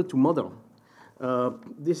more difficult to model.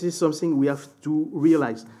 This is something we have to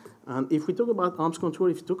realize. And if we talk about arms control,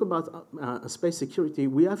 if we talk about space security,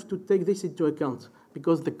 we have to take this into account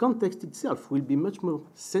because the context itself will be much more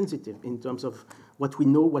sensitive in terms of what we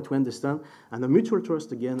know, what we understand. And the mutual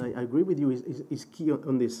trust, again, I agree with you, is key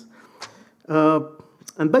on this.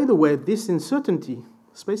 And by the way, this uncertainty,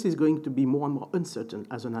 space is going to be more and more uncertain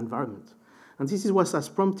as an environment. And this is what has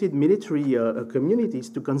prompted military communities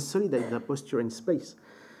to consolidate their posture in space.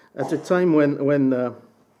 At a time when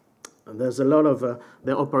there's a lot of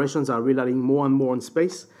their operations are relying more and more on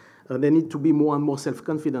space, they need to be more and more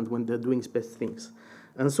self-confident when they're doing space things.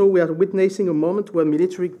 And so we are witnessing a moment where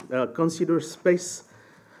military considers space,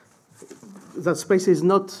 that space is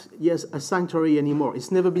not, yes, a sanctuary anymore.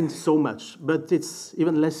 It's never been so much, but it's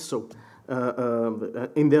even less so,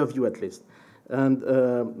 in their view at least. And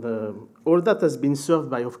all that has been served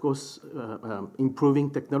by, of course,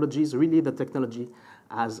 improving technologies. Really, the technology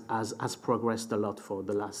has progressed a lot for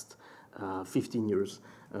the last 15 years,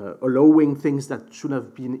 allowing things that should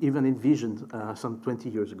have been even envisioned some 20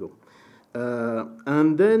 years ago.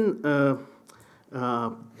 And then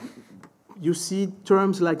you see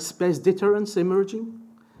terms like space deterrence emerging.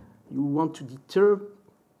 You want to deter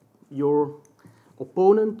your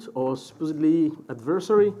opponent or supposedly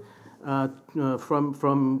adversary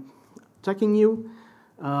from attacking you.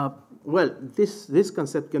 Well, this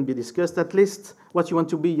concept can be discussed. At least what you want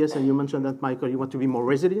to be, yes, and you mentioned that, Michael, you want to be more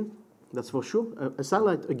resilient. That's for sure. A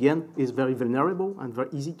satellite, again, is very vulnerable and very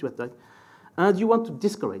easy to attack. And you want to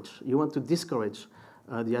discourage. You want to discourage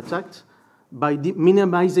the attack by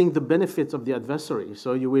minimizing the benefits of the adversary.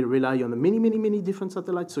 So you will rely on many, many, many different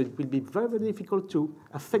satellites. So it will be very, very difficult to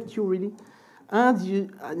affect you, really.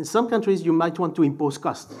 And in some countries, you might want to impose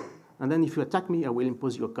cost. And then if you attack me, I will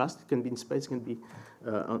impose your cost. It can be in space, it can be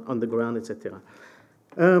on the ground, etc.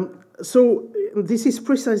 So this is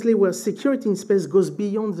precisely where security in space goes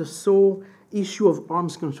beyond the sole issue of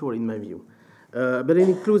arms control, in my view. But it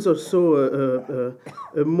includes also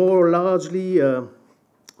more largely a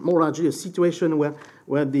situation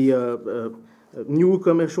where the new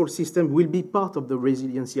commercial system will be part of the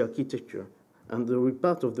resiliency architecture and will be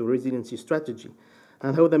part of the resiliency strategy.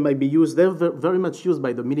 And how they might be used, they're very much used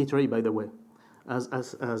by the military, by the way,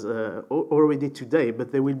 as already today,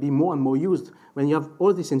 but they will be more and more used when you have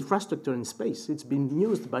all this infrastructure in space. It's been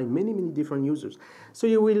used by many, many different users. So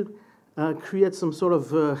you will create some sort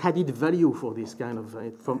of added value for this kind of,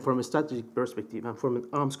 from a strategic perspective and from an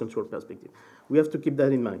arms control perspective. We have to keep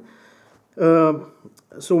that in mind.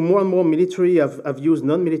 So more and more military have used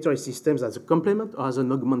non-military systems as a complement or as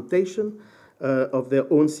an augmentation of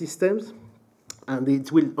their own systems. And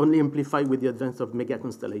it will only amplify with the advance of mega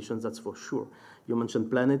constellations, that's for sure. You mentioned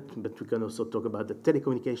planet, but we can also talk about the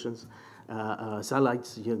telecommunications,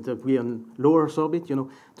 satellites that we on low Earth orbit.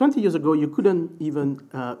 20 years ago, you couldn't even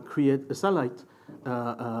create a satellite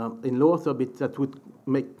in low Earth orbit that would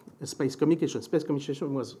make space communication. Space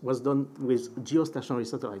communication was done with geostationary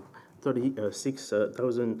satellite,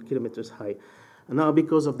 36,000 kilometers high. And now,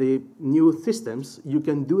 because of the new systems, you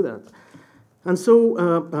can do that. And so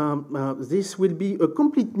this will be a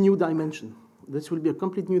complete new dimension. This will be a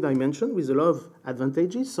complete new dimension with a lot of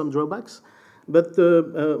advantages, some drawbacks. But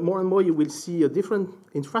more and more you will see different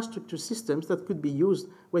infrastructure systems that could be used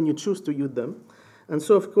when you choose to use them. And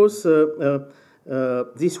so, of course,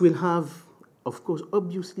 this will have, of course,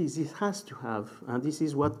 obviously this has to have, and this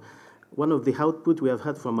is what one of the output we have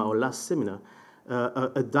had from our last seminar,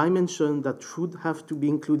 a dimension that should have to be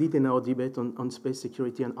included in our debate on space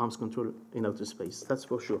security and arms control in outer space. That's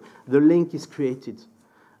for sure. The link is created,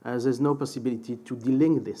 as there's no possibility to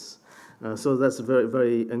delink this. So that's very,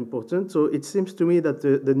 very important. So it seems to me that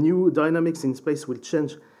the new dynamics in space will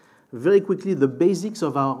change very quickly the basics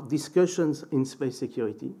of our discussions in space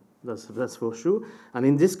security. That's for sure. And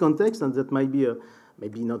in this context, and that might be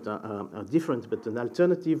maybe not a different, but an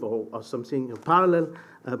alternative or something, a parallel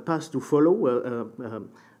path to follow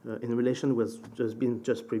in relation with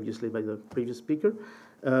just previously by the previous speaker.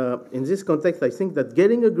 In this context, I think that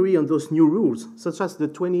getting agree on those new rules, such as the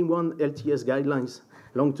 21 LTS guidelines,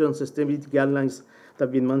 long-term sustainability guidelines that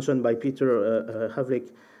have been mentioned by Petr,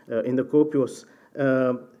 Havlik in the corpus,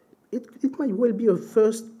 it might well be a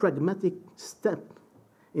first pragmatic step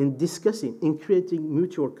in discussing, in creating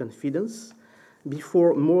mutual confidence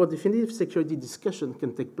before more definitive security discussion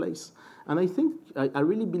can take place. And I think, I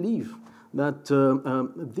really believe that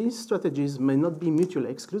these strategies may not be mutually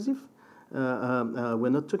exclusive. We're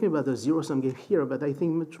not talking about a zero-sum game here, but I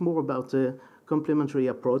think much more about a complementary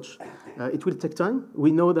approach. It will take time.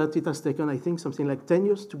 We know that it has taken, I think, something like 10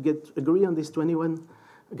 years to agree on these 21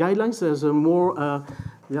 guidelines. There's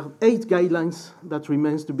there are 8 guidelines that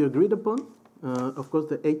remains to be agreed upon. Of course,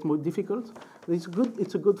 the 8 more difficult.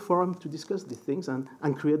 It's a good forum to discuss these things and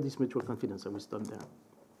create this mutual confidence. I will stop there.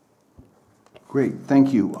 Great,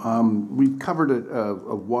 thank you. We've covered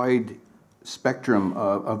a wide spectrum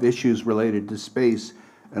of issues related to space,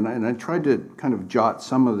 and I tried to kind of jot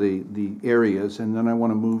some of the areas, and then I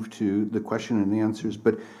want to move to the question and answers.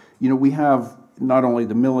 But, you know, we have not only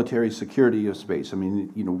the military security of space. I mean,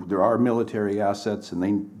 you know, there are military assets, and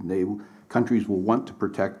countries will want to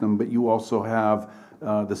protect them, but you also have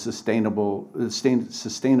the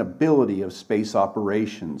sustainability of space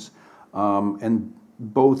operations, and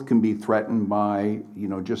both can be threatened by, you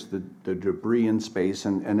know, just the debris in space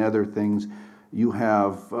and other things. You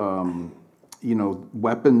have, you know,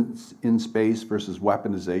 weapons in space versus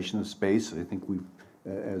weaponization of space. I think we've,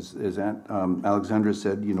 as Alexandra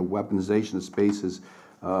said, you know, weaponization of space has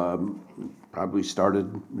probably started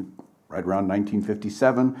right around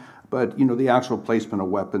 1957, but, you know, the actual placement of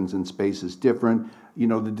weapons in space is different. You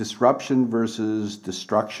know, the disruption versus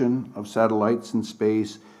destruction of satellites in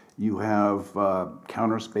space. You have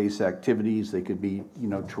counter space activities. They could be, you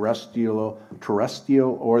know, terrestrial,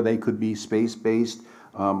 or they could be space-based.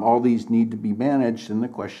 All these need to be managed, and the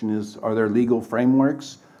question is, are there legal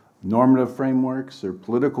frameworks, normative frameworks, or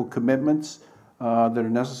political commitments that are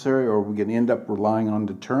necessary, or are we going to end up relying on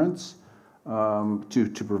deterrence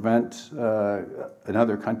to prevent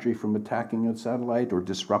another country from attacking a satellite or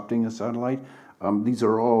disrupting a satellite? These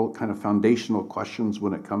are all kind of foundational questions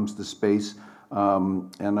when it comes to space.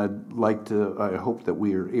 And I hope that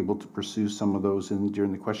we are able to pursue some of those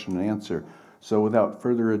during the question and answer. So without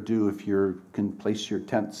further ado, if you can place your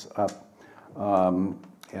tents up,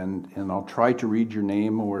 and I'll try to read your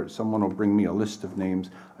name, or someone will bring me a list of names.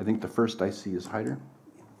 I think the first I see is Haider.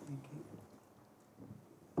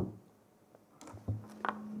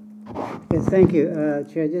 Yes, thank you,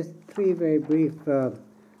 Chair. Just 3 very brief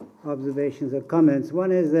observations or comments.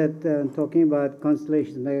 One is that talking about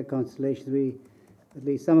constellations, mega constellations, at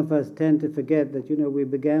least some of us tend to forget that, you know, we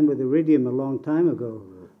began with Iridium a long time ago,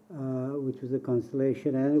 which was a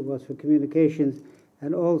constellation, and it was for communications.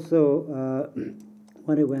 And also,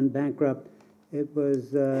 when it went bankrupt, it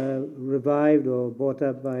was revived or bought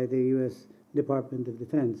up by the U.S. Department of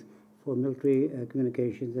Defense for military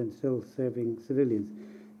communications and still serving civilians.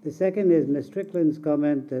 The second is Ms. Strickland's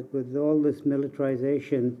comment that with all this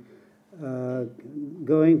militarization,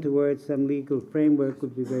 going towards some legal framework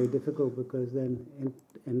would be very difficult, because then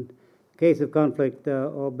in case of conflict,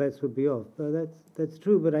 all bets would be off. So that's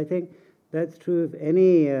true, but I think that's true of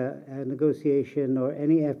any negotiation or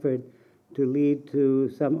any effort to lead to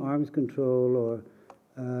some arms control or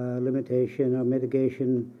limitation or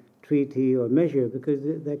mitigation treaty or measure, because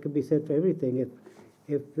that could be said for everything.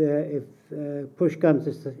 If push comes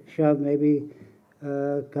to shove, maybe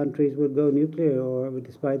countries would go nuclear, or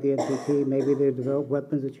despite the NPT, maybe they develop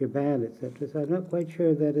weapons which are banned, etc. So I'm not quite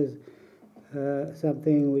sure that is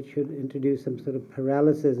something which should introduce some sort of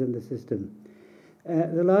paralysis in the system.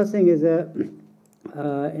 The last thing is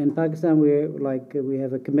in Pakistan, we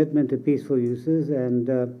have a commitment to peaceful uses, and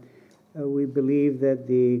we believe that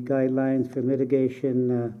the guidelines for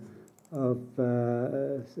mitigation of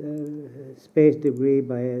space debris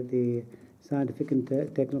by the Scientific and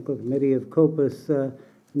Technical Committee of COPUS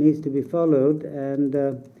needs to be followed. And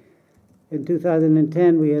in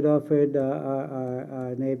 2010, we had offered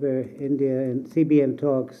our neighbor India in CBM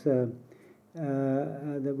talks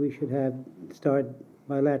that we should start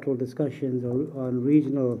bilateral discussions on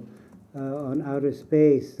regional, on outer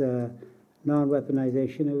space,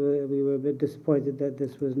 non-weaponization. We were a bit disappointed that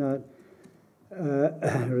this was not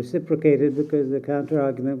reciprocated, because the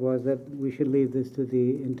counter-argument was that we should leave this to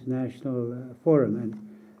the international forum.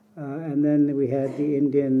 And then we had the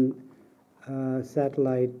Indian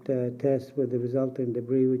satellite test with the resulting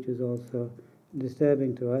debris, which is also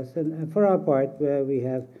disturbing to us. And for our part, we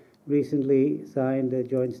have recently signed a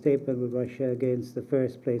joint statement with Russia against the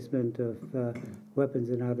first placement of weapons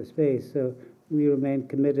in outer space. So we remain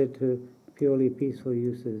committed to purely peaceful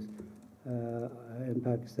uses in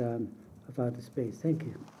Pakistan of outer space. Thank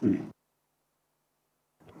you.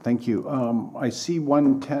 Thank you. I see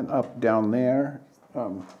one tent up down there.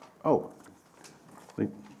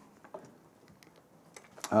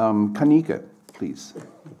 Kanika, please.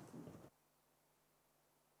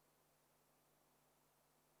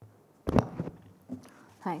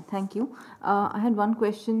 Hi, thank you. I had one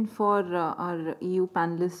question for our EU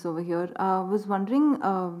panelists over here. I was wondering,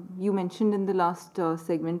 you mentioned in the last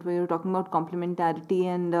segment where you were talking about complementarity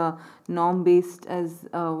and norm-based as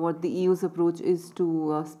what the EU's approach is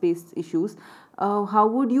to space issues. How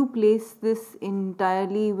would you place this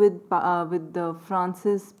entirely with the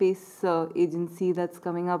France's space agency that's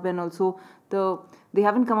coming up, and also they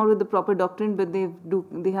haven't come out with the proper doctrine, but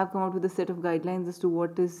they have come out with a set of guidelines as to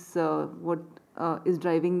what is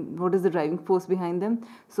the driving force behind them.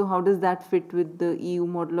 So how does that fit with the EU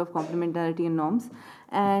model of complementarity and norms?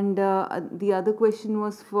 And the other question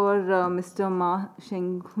was for Mr.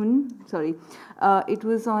 Shengkun. Sorry, it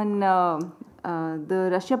was on the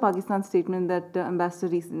Russia-Pakistan statement that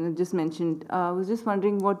Ambassador just mentioned. I was just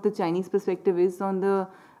wondering what the Chinese perspective is on the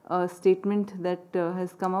statement that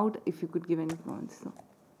has come out, if you could give any comments. So,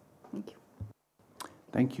 thank you.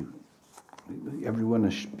 Thank you. Everyone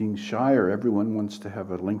is being shy, or everyone wants to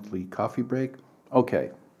have a lengthy coffee break?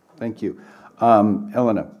 Okay, thank you.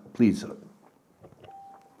 Elena, please.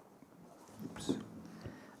 Oops.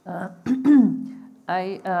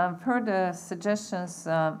 I heard suggestions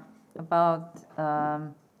about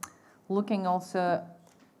looking also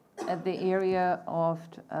at the area of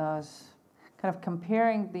kind of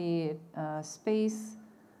comparing the space,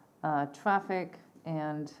 traffic,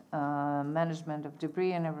 and management of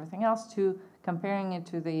debris and everything else, to comparing it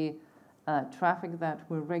to the traffic that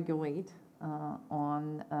we regulate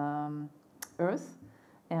on Earth,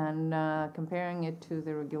 and comparing it to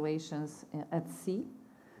the regulations at sea.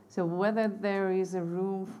 So whether there is a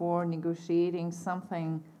room for negotiating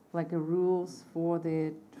something like a rules for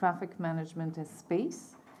the traffic management in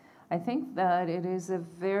space. I think that it is a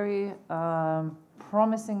very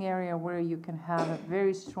promising area where you can have a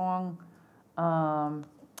very strong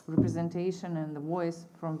representation and the voice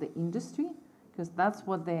from the industry, because that's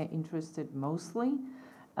what they're interested mostly.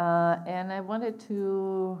 And I wanted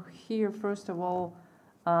to hear, first of all,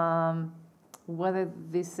 whether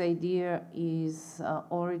this idea is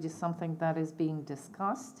already something that is being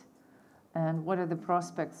discussed, and what are the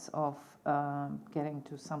prospects of getting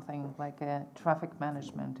to something like a traffic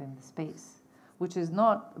management in the space, which is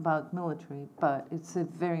not about military, but it's a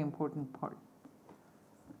very important part.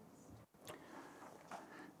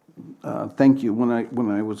 Thank you. When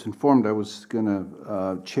I was informed I was going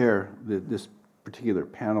to chair this particular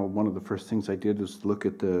panel, one of the first things I did was look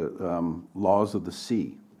at the laws of the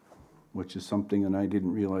sea, which is something, and I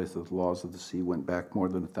didn't realize that the laws of the sea went back more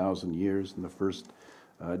than 1,000 years, and the first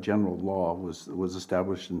general law was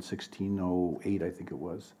established in 1608, I think it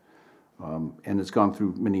was. And it's gone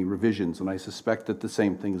through many revisions, and I suspect that the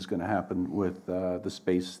same thing is going to happen with the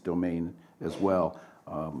space domain as well.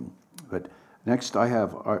 But next I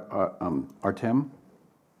have Artem.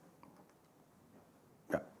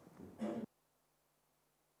 Yeah.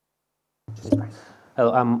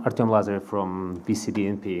 Hello, I'm Artem Lazarev from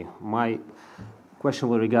VCDNP. My question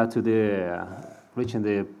with regard to the reaching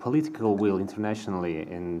the political will internationally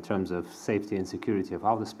in terms of safety and security of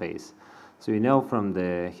outer space. So you know from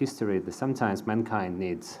the history that sometimes mankind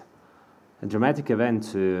needs a dramatic event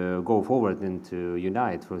to go forward and to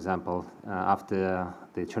unite. For example, after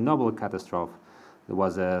the Chernobyl catastrophe, there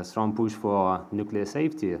was a strong push for nuclear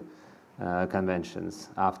safety conventions.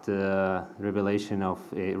 After revelation of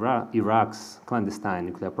Iraq's clandestine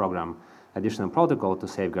nuclear program, additional protocol to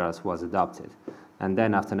safeguards was adopted. And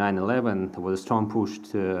then after 9/11, there was a strong push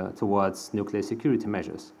towards nuclear security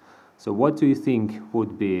measures. So what do you think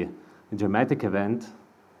would be a dramatic event,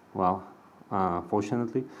 well,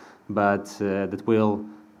 fortunately, but that will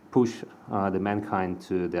push the mankind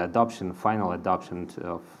to the adoption, final adoption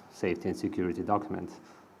of safety and security document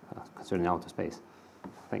concerning outer space.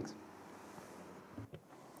 Thanks.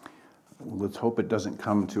 Well, let's hope it doesn't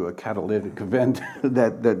come to a catalytic event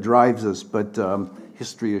that drives us, but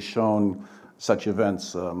history has shown such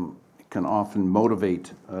events can often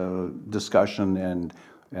motivate discussion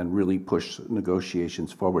and really push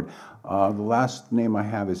negotiations forward. The last name I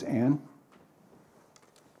have is Anne.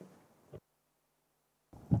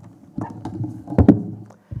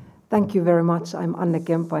 Thank you very much. I'm Anne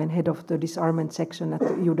Kempain, head of the Disarmament section at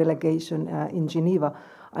the EU delegation in Geneva.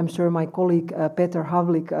 I'm sure my colleague Petr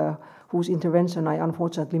Havlik, whose intervention I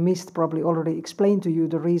unfortunately missed, probably already explained to you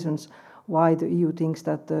the reasons why the EU thinks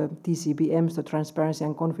that the TCBMs, the transparency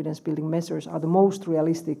and confidence building measures, are the most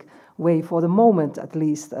realistic way, for the moment at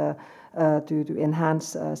least, to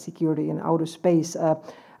enhance security in outer space.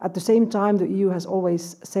 At the same time, the EU has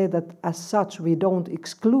always said that as such we don't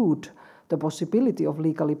exclude the possibility of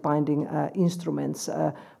legally binding instruments,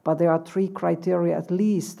 but there are 3 criteria at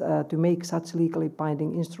least to make such legally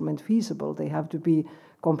binding instrument feasible. They have to be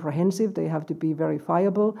comprehensive, they have to be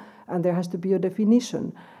verifiable, and there has to be a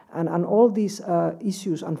definition. And all these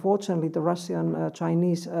issues, unfortunately, the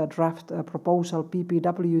Russian-Chinese draft proposal,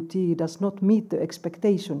 PPWT, does not meet the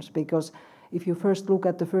expectations, because if you first look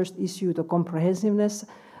at the first issue, the comprehensiveness,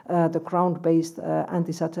 the ground-based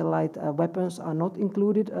anti-satellite weapons are not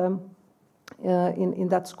included in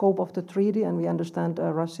that scope of the treaty, and we understand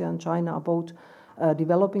Russia and China are both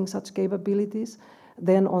developing such capabilities.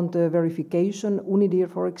 Then on the verification, UNIDIR,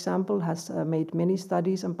 for example, has made many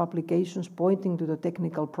studies and publications pointing to the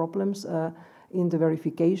technical problems in the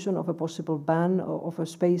verification of a possible ban of a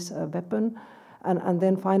space weapon. And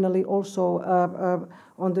then finally also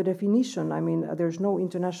on the definition, I mean, there's no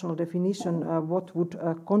international definition what would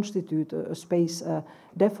constitute a space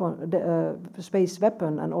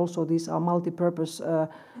weapon, and also these are multi-purpose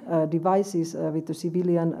devices with the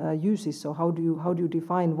civilian uses. So how do you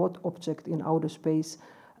define what object in outer space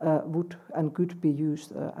would and could be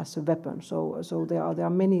used as a weapon? So there are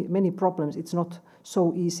many problems. It's not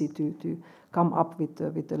so easy to come up with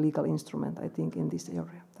the legal instrument, I think, in this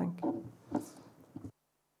area. Thank you.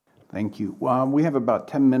 Thank you. We have about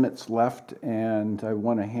 10 minutes left, and I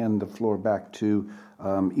want to hand the floor back to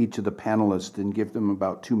each of the panelists and give them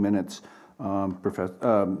about 2 minutes.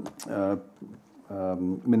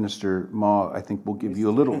 Minister Ma, I think we'll give you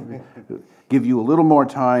a little more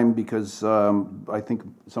time, because I think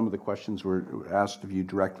some of the questions were asked of you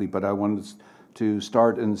directly, but I wanted to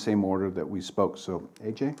start in the same order that we spoke. So,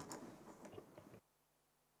 Ajey?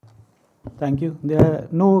 Thank you. There are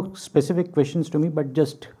no specific questions to me, but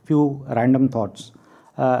just few random thoughts.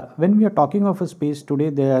 When we are talking of a space today,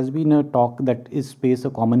 there has been a talk that is space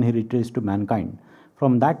a common heritage to mankind.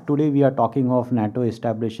 From that, today we are talking of NATO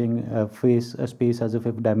establishing a space as a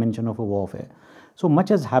 5th dimension of a warfare. So much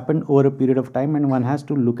has happened over a period of time, and one has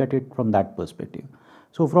to look at it from that perspective.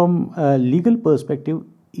 So from a legal perspective,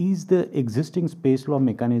 is the existing space law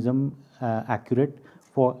mechanism accurate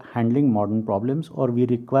for handling modern problems, or we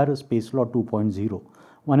require a space law 2.0?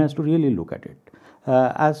 One has to really look at it.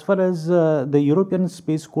 As far as the European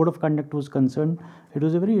Space Code of Conduct was concerned, it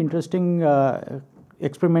was a very interesting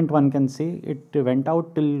experiment, one can say. It went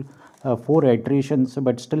out till 4 iterations,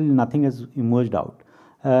 but still nothing has emerged out.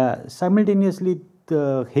 Simultaneously,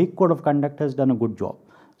 the Hague Code of Conduct has done a good job.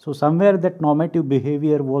 So somewhere that normative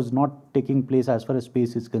behavior was not taking place as far as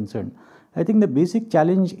space is concerned. I think the basic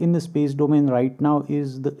challenge in the space domain right now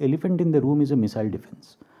is the elephant in the room is a missile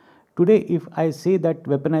defense. Today, if I say that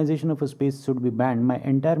weaponization of a space should be banned, my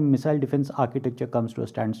entire missile defense architecture comes to a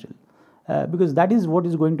standstill. Because that is what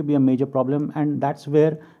is going to be a major problem, and that's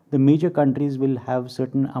where the major countries will have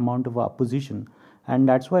certain amount of opposition. And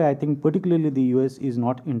that's why I think particularly the US is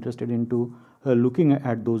not interested into looking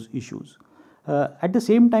at those issues. At the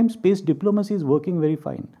same time, space diplomacy is working very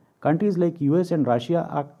fine. Countries like US and Russia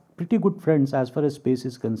are pretty good friends as far as space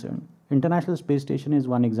is concerned. International Space Station is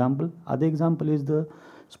one example. Other example is the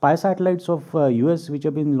spy satellites of US, which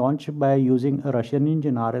have been launched by using a Russian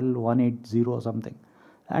engine, RL-180 or something.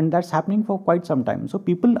 And that's happening for quite some time. So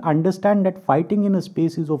people understand that fighting in a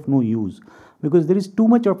space is of no use, because there is too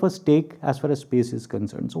much of a stake as far as space is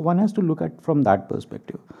concerned. So one has to look at from that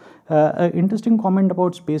perspective. An interesting comment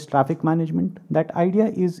about space traffic management. That idea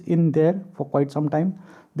is in there for quite some time.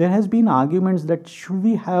 There has been arguments that should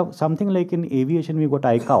we have something like in aviation we got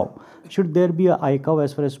ICAO. Should there be a ICAO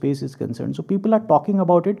as far as space is concerned? So people are talking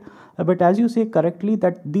about it, but as you say correctly,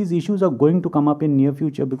 that these issues are going to come up in near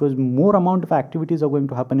future, because more amount of activities are going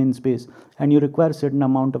to happen in space, and you require certain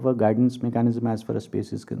amount of a guidance mechanism as far as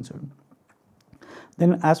space is concerned.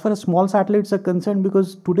 Then as far as small satellites are concerned,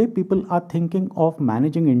 because today people are thinking of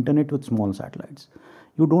managing internet with small satellites.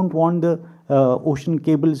 You don't want the ocean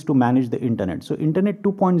cables to manage the internet. So Internet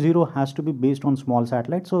 2.0 has to be based on small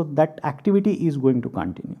satellites. So that activity is going to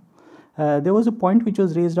continue. There was a point which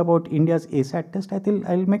was raised about India's ASAT test. I think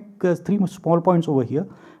I'll make 3 small points over here.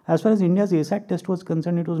 As far as India's ASAT test was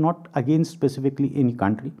concerned, it was not against specifically any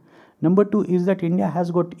country. Number 2 is that India has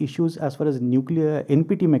got issues as far as nuclear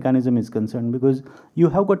NPT mechanism is concerned, because you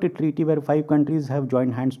have got a treaty where 5 countries have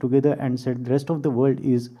joined hands together and said the rest of the world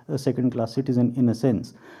is a second-class citizen in a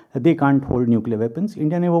sense. They can't hold nuclear weapons.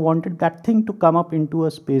 India never wanted that thing to come up into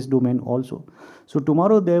a space domain also. So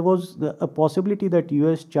tomorrow there was a possibility that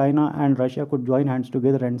US, China and Russia could join hands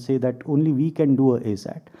together and say that only we can do a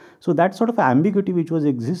ASAT. So that sort of ambiguity which was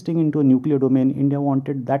existing into a nuclear domain, India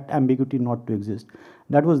wanted that ambiguity not to exist.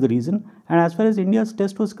 That was the reason. And as far as India's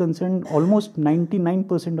test was concerned, almost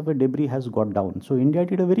 99% of the debris has got down. So India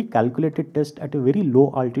did a very calculated test at a very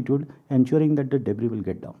low altitude, ensuring that the debris will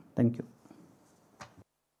get down. Thank you.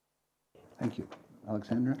 Thank you.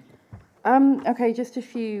 Alexandra? Okay, just a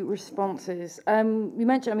few responses. You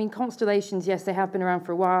mentioned, I mean, constellations, yes, they have been around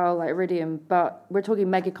for a while, like Iridium, but we're talking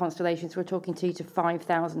mega constellations. We're talking 2,000 to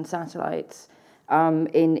 5,000 satellites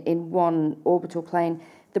in one orbital plane.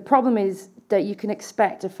 The problem is that you can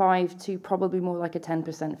expect a 5 to probably more like a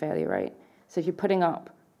 10% failure rate. So if you're putting up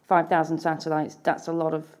 5,000 satellites, that's a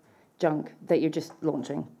lot of junk that you're just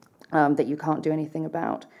launching that you can't do anything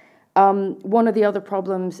about. One of the other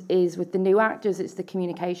problems is with the new actors, it's the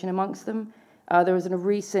communication amongst them. There was a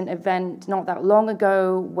recent event not that long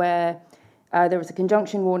ago where there was a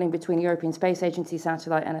conjunction warning between the European Space Agency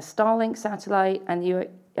satellite and a Starlink satellite, and the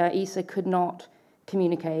ESA could not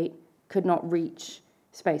communicate, could not reach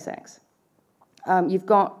SpaceX. You've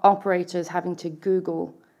got operators having to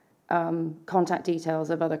Google contact details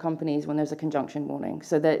of other companies when there's a conjunction warning.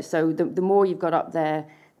 So the more you've got up there,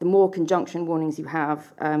 the more conjunction warnings you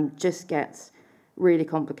have, just gets really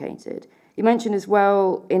complicated. You mentioned as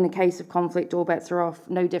well, in the case of conflict, all bets are off,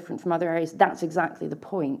 no different from other areas. That's exactly the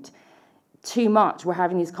point. Too much, we're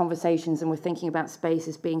having these conversations and we're thinking about space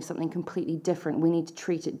as being something completely different. We need to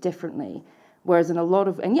treat it differently. Whereas in a lot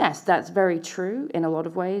of, and yes, that's very true in a lot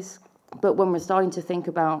of ways, but when we're starting to think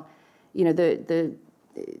about, you know, the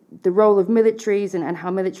role of militaries and how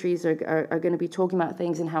militaries are going to be talking about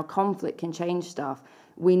things and how conflict can change stuff,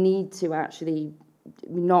 we need to actually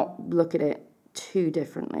not look at it too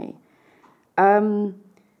differently.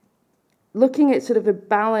 Looking at sort of a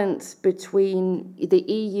balance between the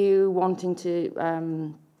EU wanting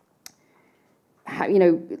to,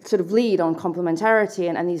 sort of lead on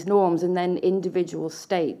complementarity and these norms, and then individual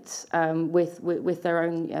states with their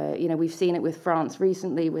own, we've seen it with France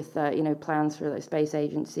recently with, plans for the space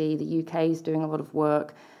agency. The UK is doing a lot of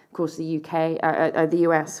work. Of course, the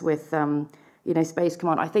US with, Space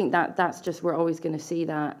Command. I think that's just, we're always going to see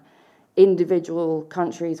that individual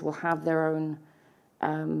countries will have their own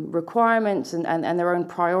requirements and their own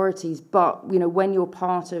priorities, but when you're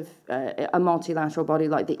part of a multilateral body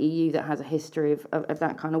like the EU that has a history of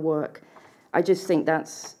that kind of work, I just think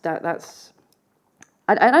that's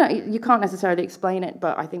I don't, you can't necessarily explain it,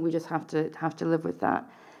 but I think we just have to live with that.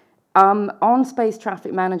 On space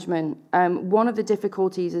traffic management, one of the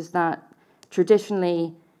difficulties is that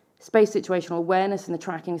traditionally space situational awareness and the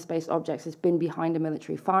tracking of space objects has been behind a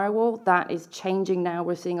military firewall. That is changing now.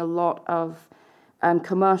 We're seeing a lot of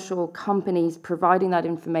commercial companies providing that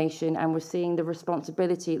information, and we're seeing the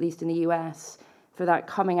responsibility, at least in the US, for that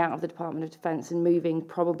coming out of the Department of Defense and moving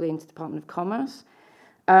probably into the Department of Commerce.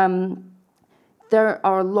 There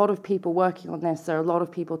are a lot of people working on this. There are a lot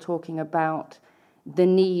of people talking about the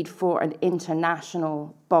need for an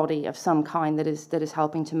international body of some kind that is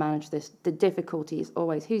helping to manage this. The difficulty is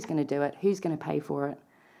always who's going to do it, who's going to pay for it,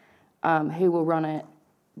 who will run it.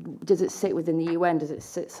 Does it sit within the UN? Does it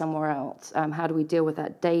sit somewhere else? How do we deal with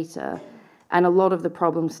that data? And a lot of the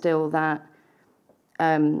problems still that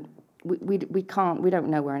we don't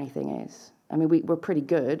know where anything is. I mean, we're pretty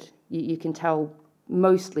good. You can tell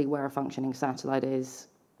mostly where a functioning satellite is,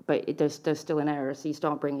 but there's still an error. So you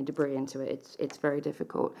start bringing debris into it. It's very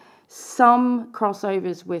difficult. Some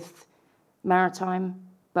crossovers with maritime,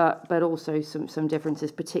 but also some differences,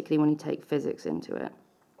 particularly when you take physics into it.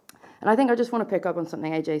 And I think I just want to pick up on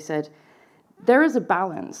something Ajey said. There is a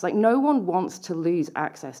balance. Like, no one wants to lose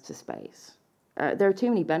access to space. There are too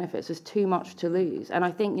many benefits. There's too much to lose. And I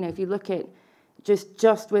think, if you look at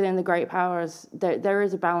just within the great powers, there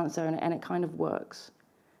is a balance there, and it kind of works.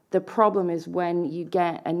 The problem is when you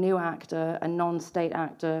get a new actor, a non-state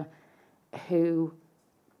actor, who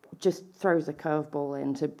just throws a curveball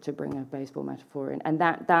in, to bring a baseball metaphor in. And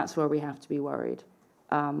that's where we have to be worried.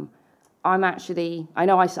 I'm actually, I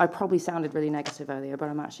know I probably sounded really negative earlier, but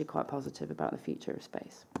I'm actually quite positive about the future of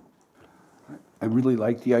space. I really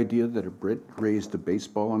like the idea that a Brit raised a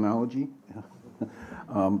baseball analogy.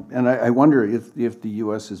 And I wonder if the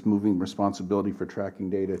U.S. is moving responsibility for tracking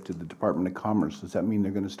data to the Department of Commerce, does that mean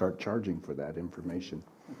they're going to start charging for that information?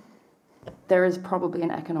 There is probably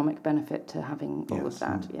an economic benefit to having all of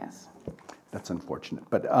that, yes. That's unfortunate.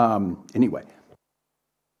 But anyway.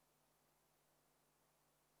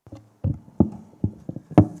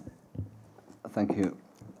 Thank you.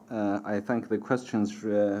 I think the questions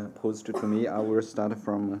posed to me, I will start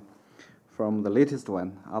from the latest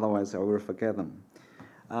one, otherwise I will forget them.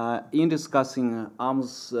 In discussing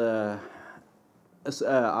arms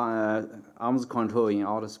control in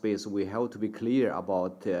outer space, we have to be clear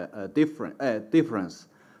about difference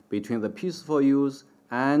between the peaceful use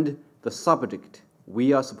and the subject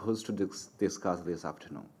we are supposed to discuss this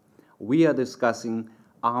afternoon. We are discussing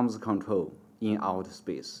arms control in outer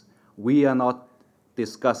space. We are not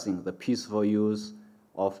discussing the peaceful use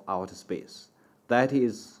of outer space. That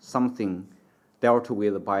is something dealt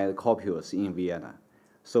with by the corpus in Vienna.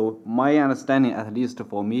 So my understanding, at least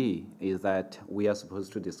for me, is that we are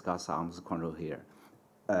supposed to discuss arms control here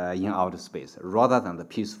in outer space, rather than the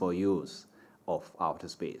peaceful use of outer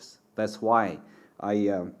space. That's why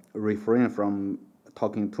I refrain from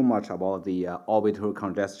talking too much about the orbital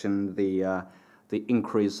congestion, the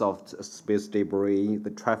increase of space debris,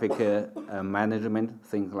 the traffic management,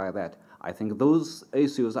 things like that. I think those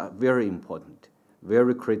issues are very important,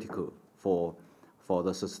 very critical for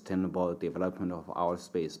the sustainable development of our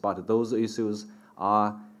space. But those issues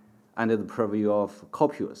are under the purview of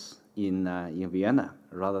corpus in Vienna,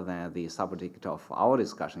 rather than the subject of our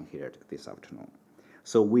discussion here this afternoon.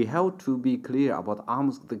 So we have to be clear about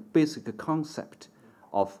the basic concept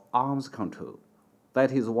of arms control.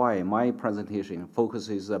 That is why my presentation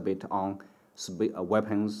focuses a bit on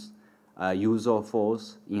weapons, use of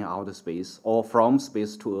force in outer space, or from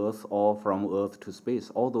space to Earth, or from Earth to space,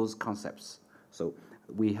 all those concepts. So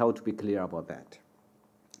we have to be clear about that.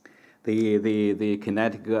 The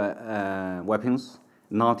kinetic weapons,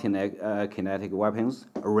 non-kinetic weapons,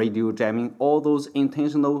 radio jamming, all those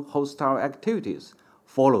intentional hostile activities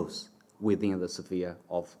follows within the sphere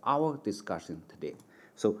of our discussion today.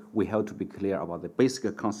 So we have to be clear about the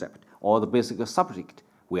basic concept or the basic subject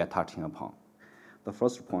we are touching upon. The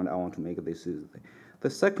first point I want to make this is the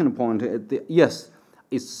second point. Yes,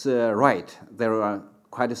 it's right. There are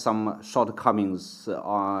quite some shortcomings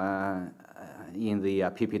in the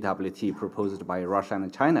PPWT proposed by Russia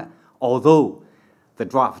and China, although the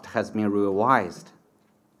draft has been revised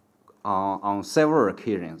on several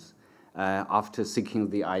occasions after seeking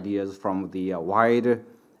the ideas from the wider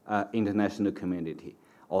international community.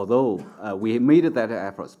 Although we made that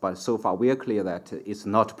effort, but so far we are clear that it's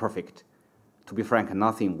not perfect. To be frank,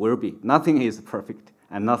 nothing is perfect,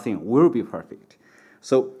 and nothing will be perfect.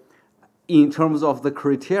 So in terms of the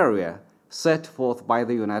criteria set forth by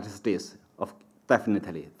the United States,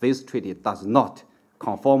 definitely this treaty does not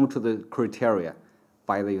conform to the criteria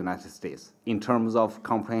by the United States in terms of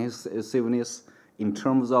comprehensiveness, in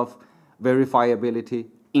terms of verifiability,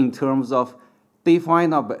 in terms of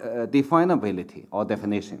definability or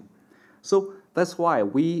definition. So that's why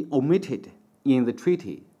we omitted in the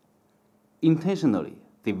treaty intentionally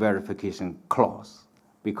the verification clause,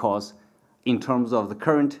 because in terms of the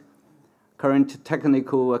current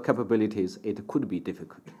technical capabilities, it could be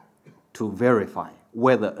difficult to verify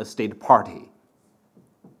whether a state party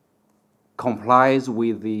complies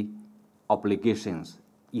with the obligations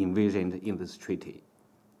envisioned in this treaty.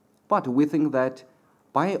 But we think that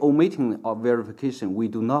by omitting a verification, we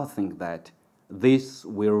do not think that this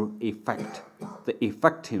will affect the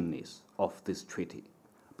effectiveness of this treaty,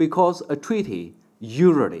 because a treaty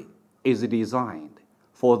usually is designed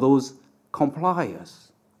for those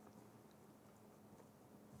compliers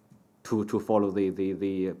to follow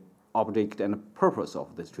the object and purpose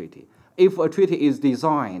of this treaty. If a treaty is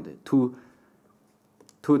designed to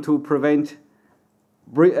prevent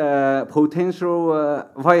potential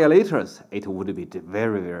violators, it would be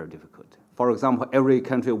very, very difficult. For example, every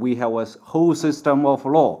country, we have a whole system of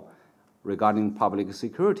law regarding public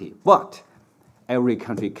security, but every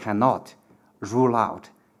country cannot rule out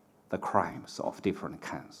the crimes of different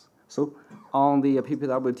kinds. So on the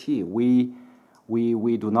PPWT, we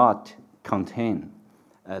do not contain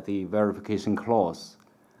the verification clause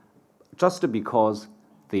just because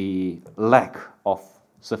the lack of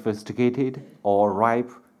sophisticated or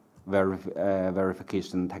ripe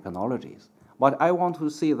verification technologies. But I want to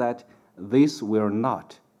say that this will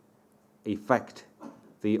not affect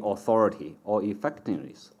the authority or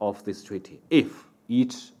effectiveness of this treaty if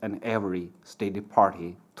each and every state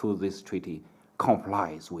party to this treaty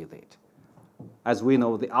complies with it. As we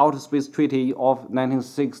know, the Outer Space Treaty of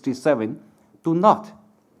 1967 do not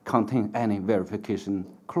contain any verification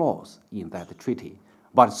clause in that treaty.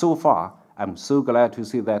 But so far, I'm so glad to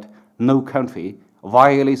see that no country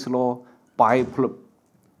violates law by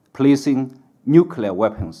placing nuclear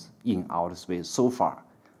weapons in outer space so far.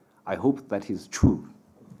 I hope that is true.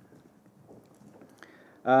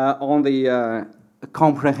 On the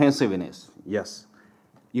comprehensiveness, yes.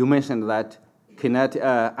 You mentioned that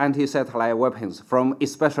anti-satellite weapons,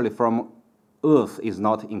 especially from Earth, is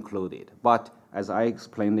not included. But as I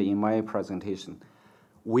explained in my presentation,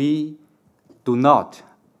 we do not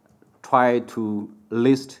try to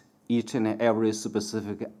list each and every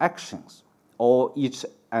specific actions or each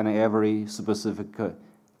and every specific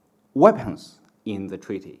weapons in the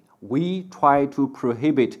treaty. We try to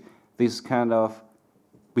prohibit this kind of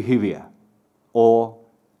behavior or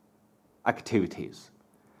activities.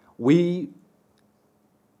 We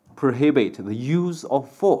prohibit the use of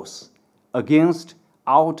force against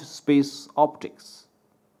outer space objects.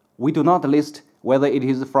 We do not list whether it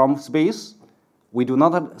is from space. We do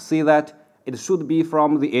not say that it should be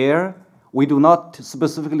from the air. We do not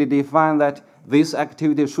specifically define that this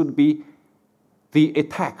activity should be the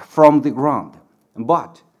attack from the ground.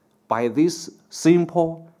 But by this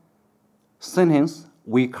simple sentence,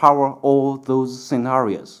 we cover all those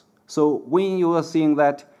scenarios. So when you are saying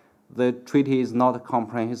that the treaty is not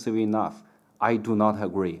comprehensive enough, I do not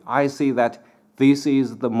agree. I say that this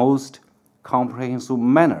is the most comprehensive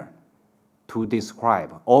manner to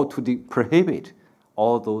describe or to prohibit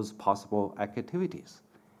all those possible activities.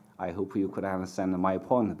 I hope you could understand my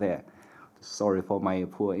point there. Sorry for my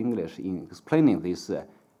poor English in explaining this,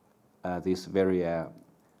 this very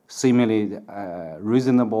seemingly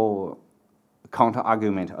reasonable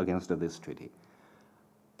counter-argument against this treaty.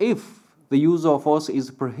 If the use of force is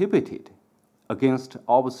prohibited against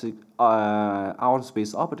outer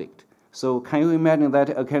space object, so can you imagine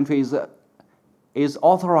that a country is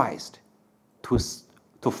authorized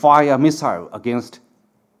to fire a missile against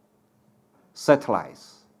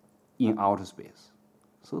satellites in outer space?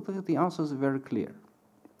 So the answer is very clear.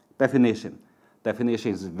 Definition.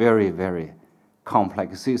 Definition is very, very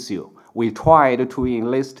complex issue. We tried to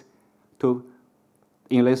enlist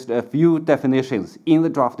a few definitions in the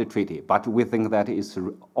draft treaty, but we think that is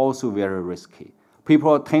also very risky.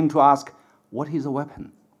 People tend to ask, what is a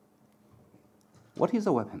weapon? What is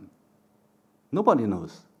a weapon? Nobody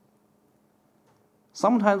knows.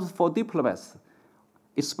 Sometimes for diplomats,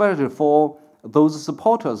 especially for those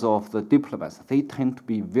supporters of the diplomats, they tend to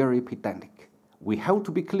be very pedantic. We have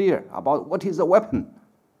to be clear about what is a weapon.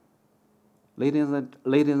 Ladies and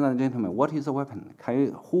gentlemen, what is a weapon?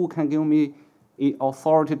 Who can give me an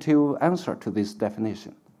authoritative answer to this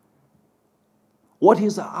definition? What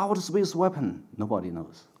is an outer space weapon? Nobody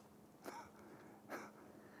knows.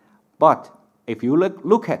 But if you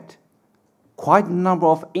look at quite a number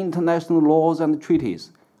of international laws and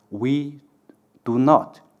treaties, we do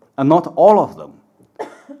not, and not all of them,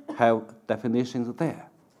 have definitions there.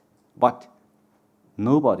 But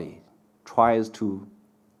nobody tries to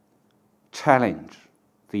challenge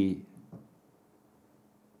the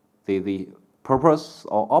purpose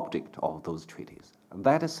or object of those treaties.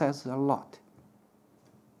 That says a lot.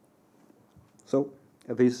 So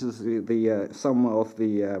this is some of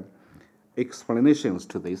the explanations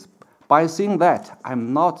to this. By saying that,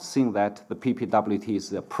 I'm not saying that the PPWT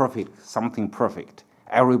is something perfect.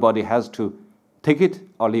 Everybody has to take it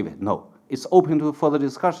or leave it. No, it's open to further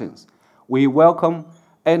discussions. We welcome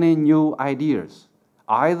any new ideas,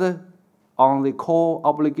 either on the core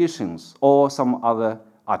obligations or some other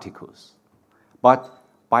articles. But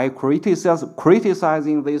by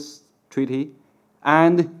criticizing this treaty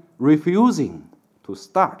and refusing to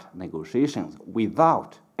start negotiations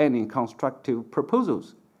without any constructive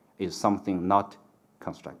proposals is something not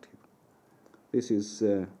constructive. This is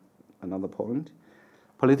another point.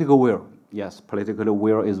 Political will. Yes, political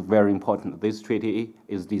will is very important. This treaty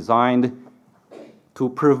is designed to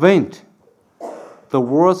prevent the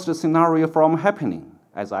worst scenario from happening.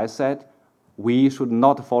 As I said, we should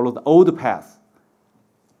not follow the old path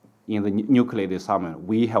in the nuclear disarmament.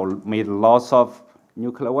 We have made lots of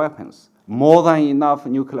nuclear weapons, more than enough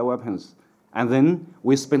nuclear weapons, and then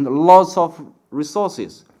we spend lots of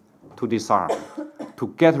resources to disarm, to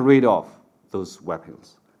get rid of those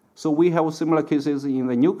weapons. So we have similar cases in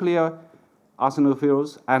the nuclear arsenal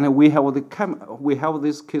fields, and we have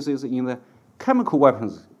these cases in the chemical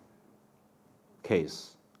weapons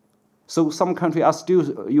case. So some countries are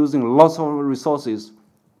still using lots of resources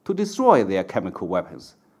to destroy their chemical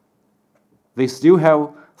weapons. They still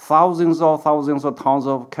have thousands of tons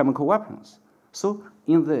of chemical weapons. So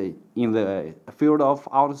in the field of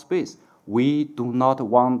outer space, we do not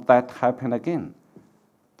want that to happen again.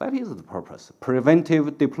 That is the purpose,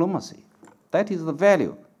 preventive diplomacy. That is the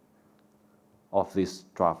value of this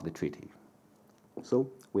draft treaty. So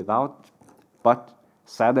but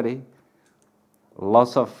sadly,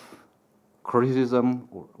 lots of criticism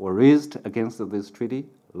were raised against this treaty.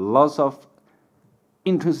 Lots of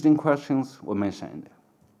interesting questions were mentioned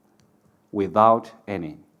without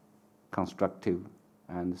any constructive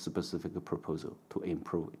and specific proposal to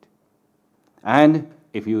improve it. And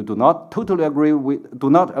if you do not agree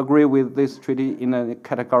with this treaty in a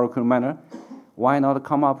categorical manner, why not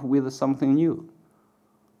come up with something new?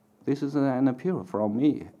 This is an appeal from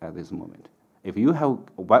me at this moment. If you have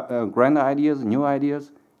grand ideas, new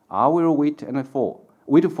ideas, I will wait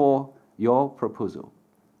for your proposal.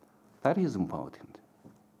 That is important.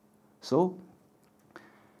 So,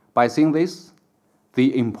 by seeing this,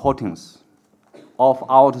 the importance of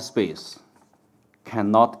outer space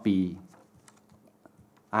cannot be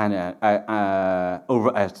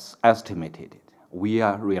overestimated. We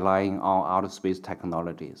are relying on outer space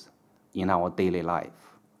technologies in our daily life.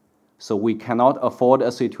 So we cannot afford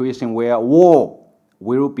a situation where war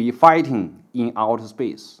will be fighting in outer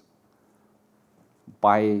space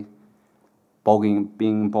by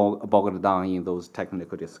being bogged down in those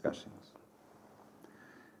technical discussions.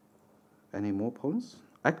 Any more points?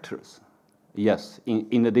 Actors. Yes,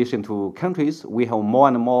 in addition to countries, we have more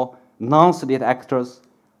and more non-state actors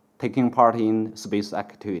taking part in space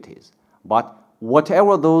activities. But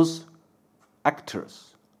whatever those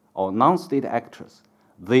actors or non-state actors,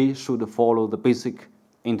 they should follow the basic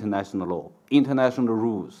international law, international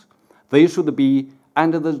rules. They should be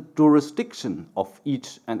under the jurisdiction of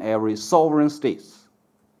each and every sovereign state.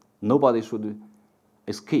 Nobody should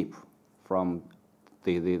escape from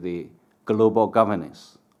the global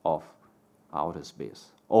governance of outer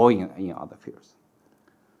space or in other fields.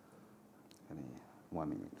 1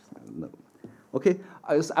 minute. No. Okay,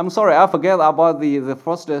 I'm sorry, I forget about the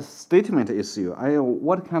first statement issue.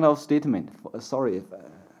 What kind of statement? Sorry,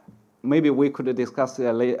 maybe we could discuss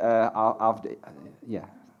later after. Yeah,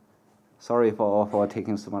 sorry for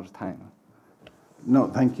taking so much time. No,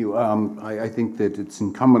 thank you. I think that it's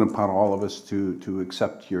incumbent upon all of us to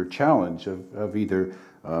accept your challenge of either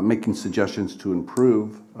making suggestions to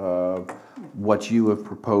improve what you have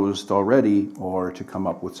proposed already or to come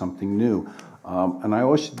up with something new. And I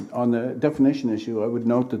always, on the definition issue, I would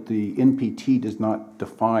note that the NPT does not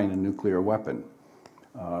define a nuclear weapon,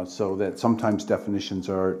 so that sometimes definitions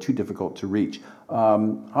are too difficult to reach.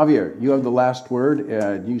 Javier, you have the last word.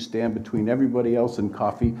 You stand between everybody else and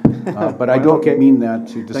coffee, but I don't mean that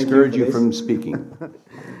to discourage you from speaking.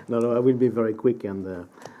 No, I will be very quick and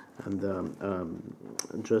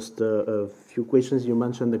just a few questions. You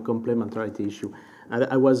mentioned the complementarity issue.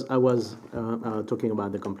 I was talking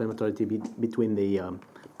about the complementarity between the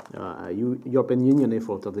European Union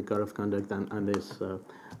effort of the Code of Conduct and this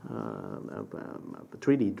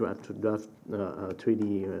draft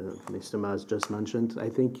treaty Mr. Mas just mentioned. I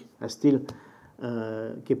think I still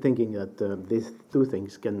keep thinking that these two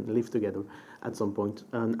things can live together at some point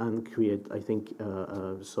and create, I think,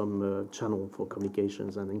 some channel for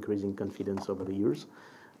communications and increasing confidence over the years.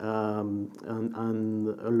 And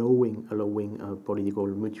allowing political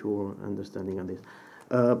mutual understanding on this.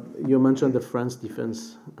 You mentioned the France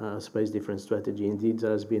defense space defense strategy. Indeed, there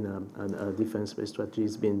has been a defense space strategy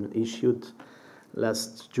has been issued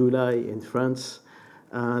last July in France,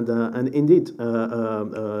 and indeed,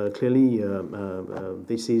 clearly,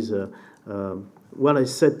 this is what I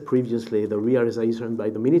said previously. The realization by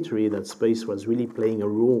the military that space was really playing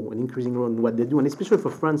an increasing role in what they do, and especially for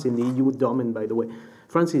France in the EU domain. By the way,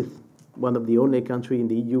 France is one of the only countries in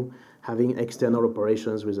the EU having external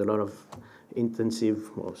operations with a lot of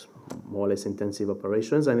intensive, or more or less intensive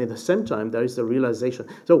operations, and at the same time there is the realization.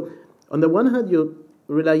 So on the one hand, you're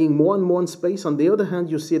relying more and more on space. On the other hand,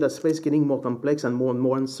 you see that space getting more complex and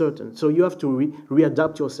more uncertain. So you have to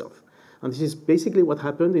readapt yourself. And this is basically what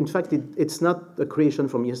happened. In fact, it's not a creation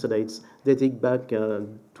from yesterday. It's dating back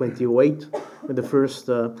 2008 with the first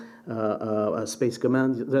space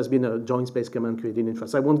command. There's been a joint space command created in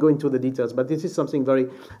France. I won't go into the details, but this is something very...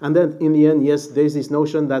 And then in the end, yes, there's this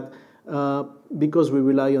notion that because we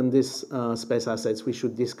rely on these space assets, we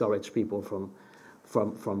should discourage people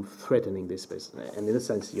from threatening this space. And in a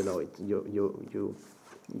sense, you know, you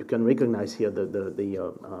can recognize here the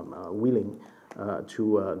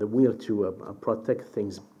will to protect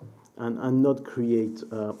things and not create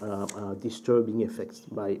disturbing effects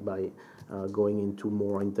by going into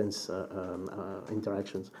more intense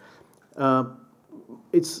interactions.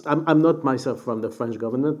 I'm not myself from the French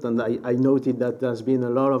government, and I noted that there's been a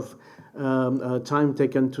lot of time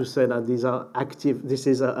taken to say that these are active. This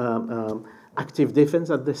is active defense,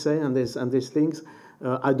 as they say, and these things.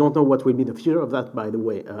 I don't know what will be the future of that, by the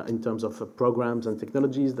way, in terms of programs and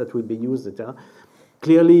technologies that will be used, etc.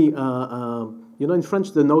 Clearly, you know, in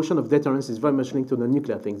French, the notion of deterrence is very much linked to the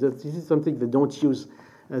nuclear thing. This is something they don't use.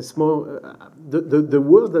 The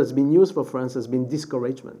word that's been used for France has been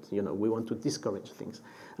discouragement. You know, we want to discourage things.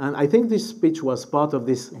 And I think this speech was part of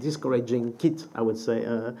this discouraging kit, I would say.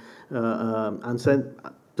 And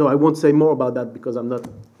so I won't say more about that because I'm not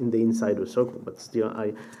in the insider circle, but still,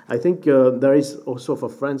 I think there is also for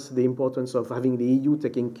France the importance of having the EU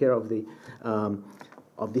taking care of the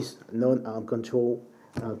of this non-armed control,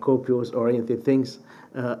 co-oriented things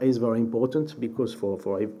is very important because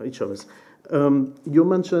for each of us. You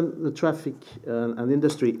mentioned the traffic and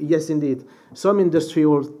industry. Yes, indeed. Some industry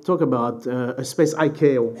will talk about a space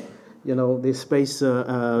ICAO, you know, the space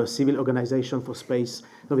civil organization for space.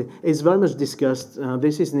 It's very much discussed.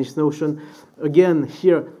 This is this notion. Again,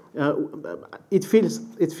 here, it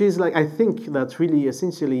feels like I think that really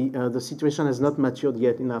essentially the situation has not matured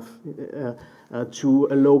yet enough to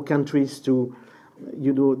allow countries to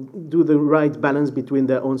do the right balance between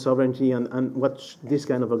their own sovereignty and what this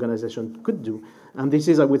kind of organization could do. And this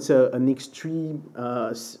is, I would say, an extreme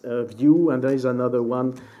view, and there is another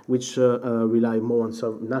one which rely more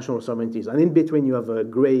on national sovereignties. And in between, you have a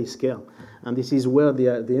gray scale. And this is where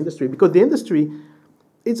the industry, because the industry,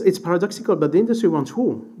 it's paradoxical, but the industry wants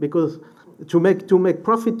rule, because to make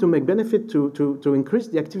profit, to make benefit, to increase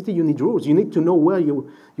the activity, you need rules. You need to know where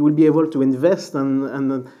you will be able to invest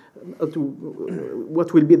and to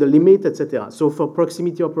what will be the limit, etc. So for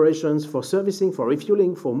proximity operations, for servicing, for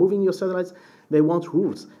refueling, for moving your satellites, they want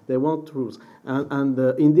rules. They want rules. And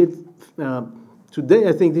indeed, today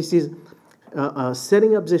I think this is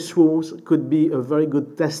setting up these rules could be a very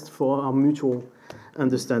good test for our mutual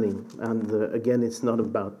understanding. And again, it's not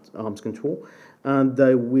about arms control. And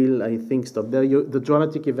I will, I think, stop there. The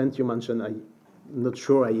dramatic event you mentioned, I'm not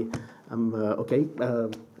sure I'm okay.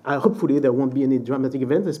 Hopefully there won't be any dramatic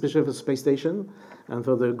event, especially for the space station and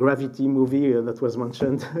for the Gravity movie that was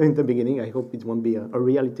mentioned in the beginning. I hope it won't be a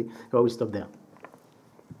reality. I will stop there.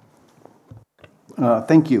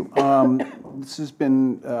 Thank you. This has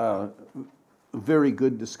been a very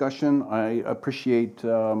good discussion. I appreciate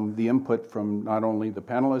the input from not only the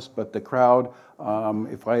panelists, but the crowd.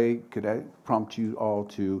 If I could prompt you all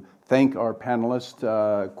to thank our panelists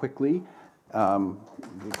quickly. Round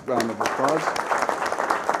of applause.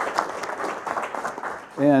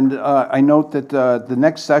 And I note that the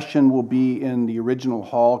next session will be in the original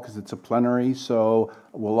hall because it's a plenary, so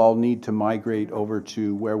we'll all need to migrate over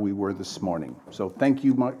to where we were this morning. So thank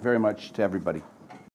you very much to everybody.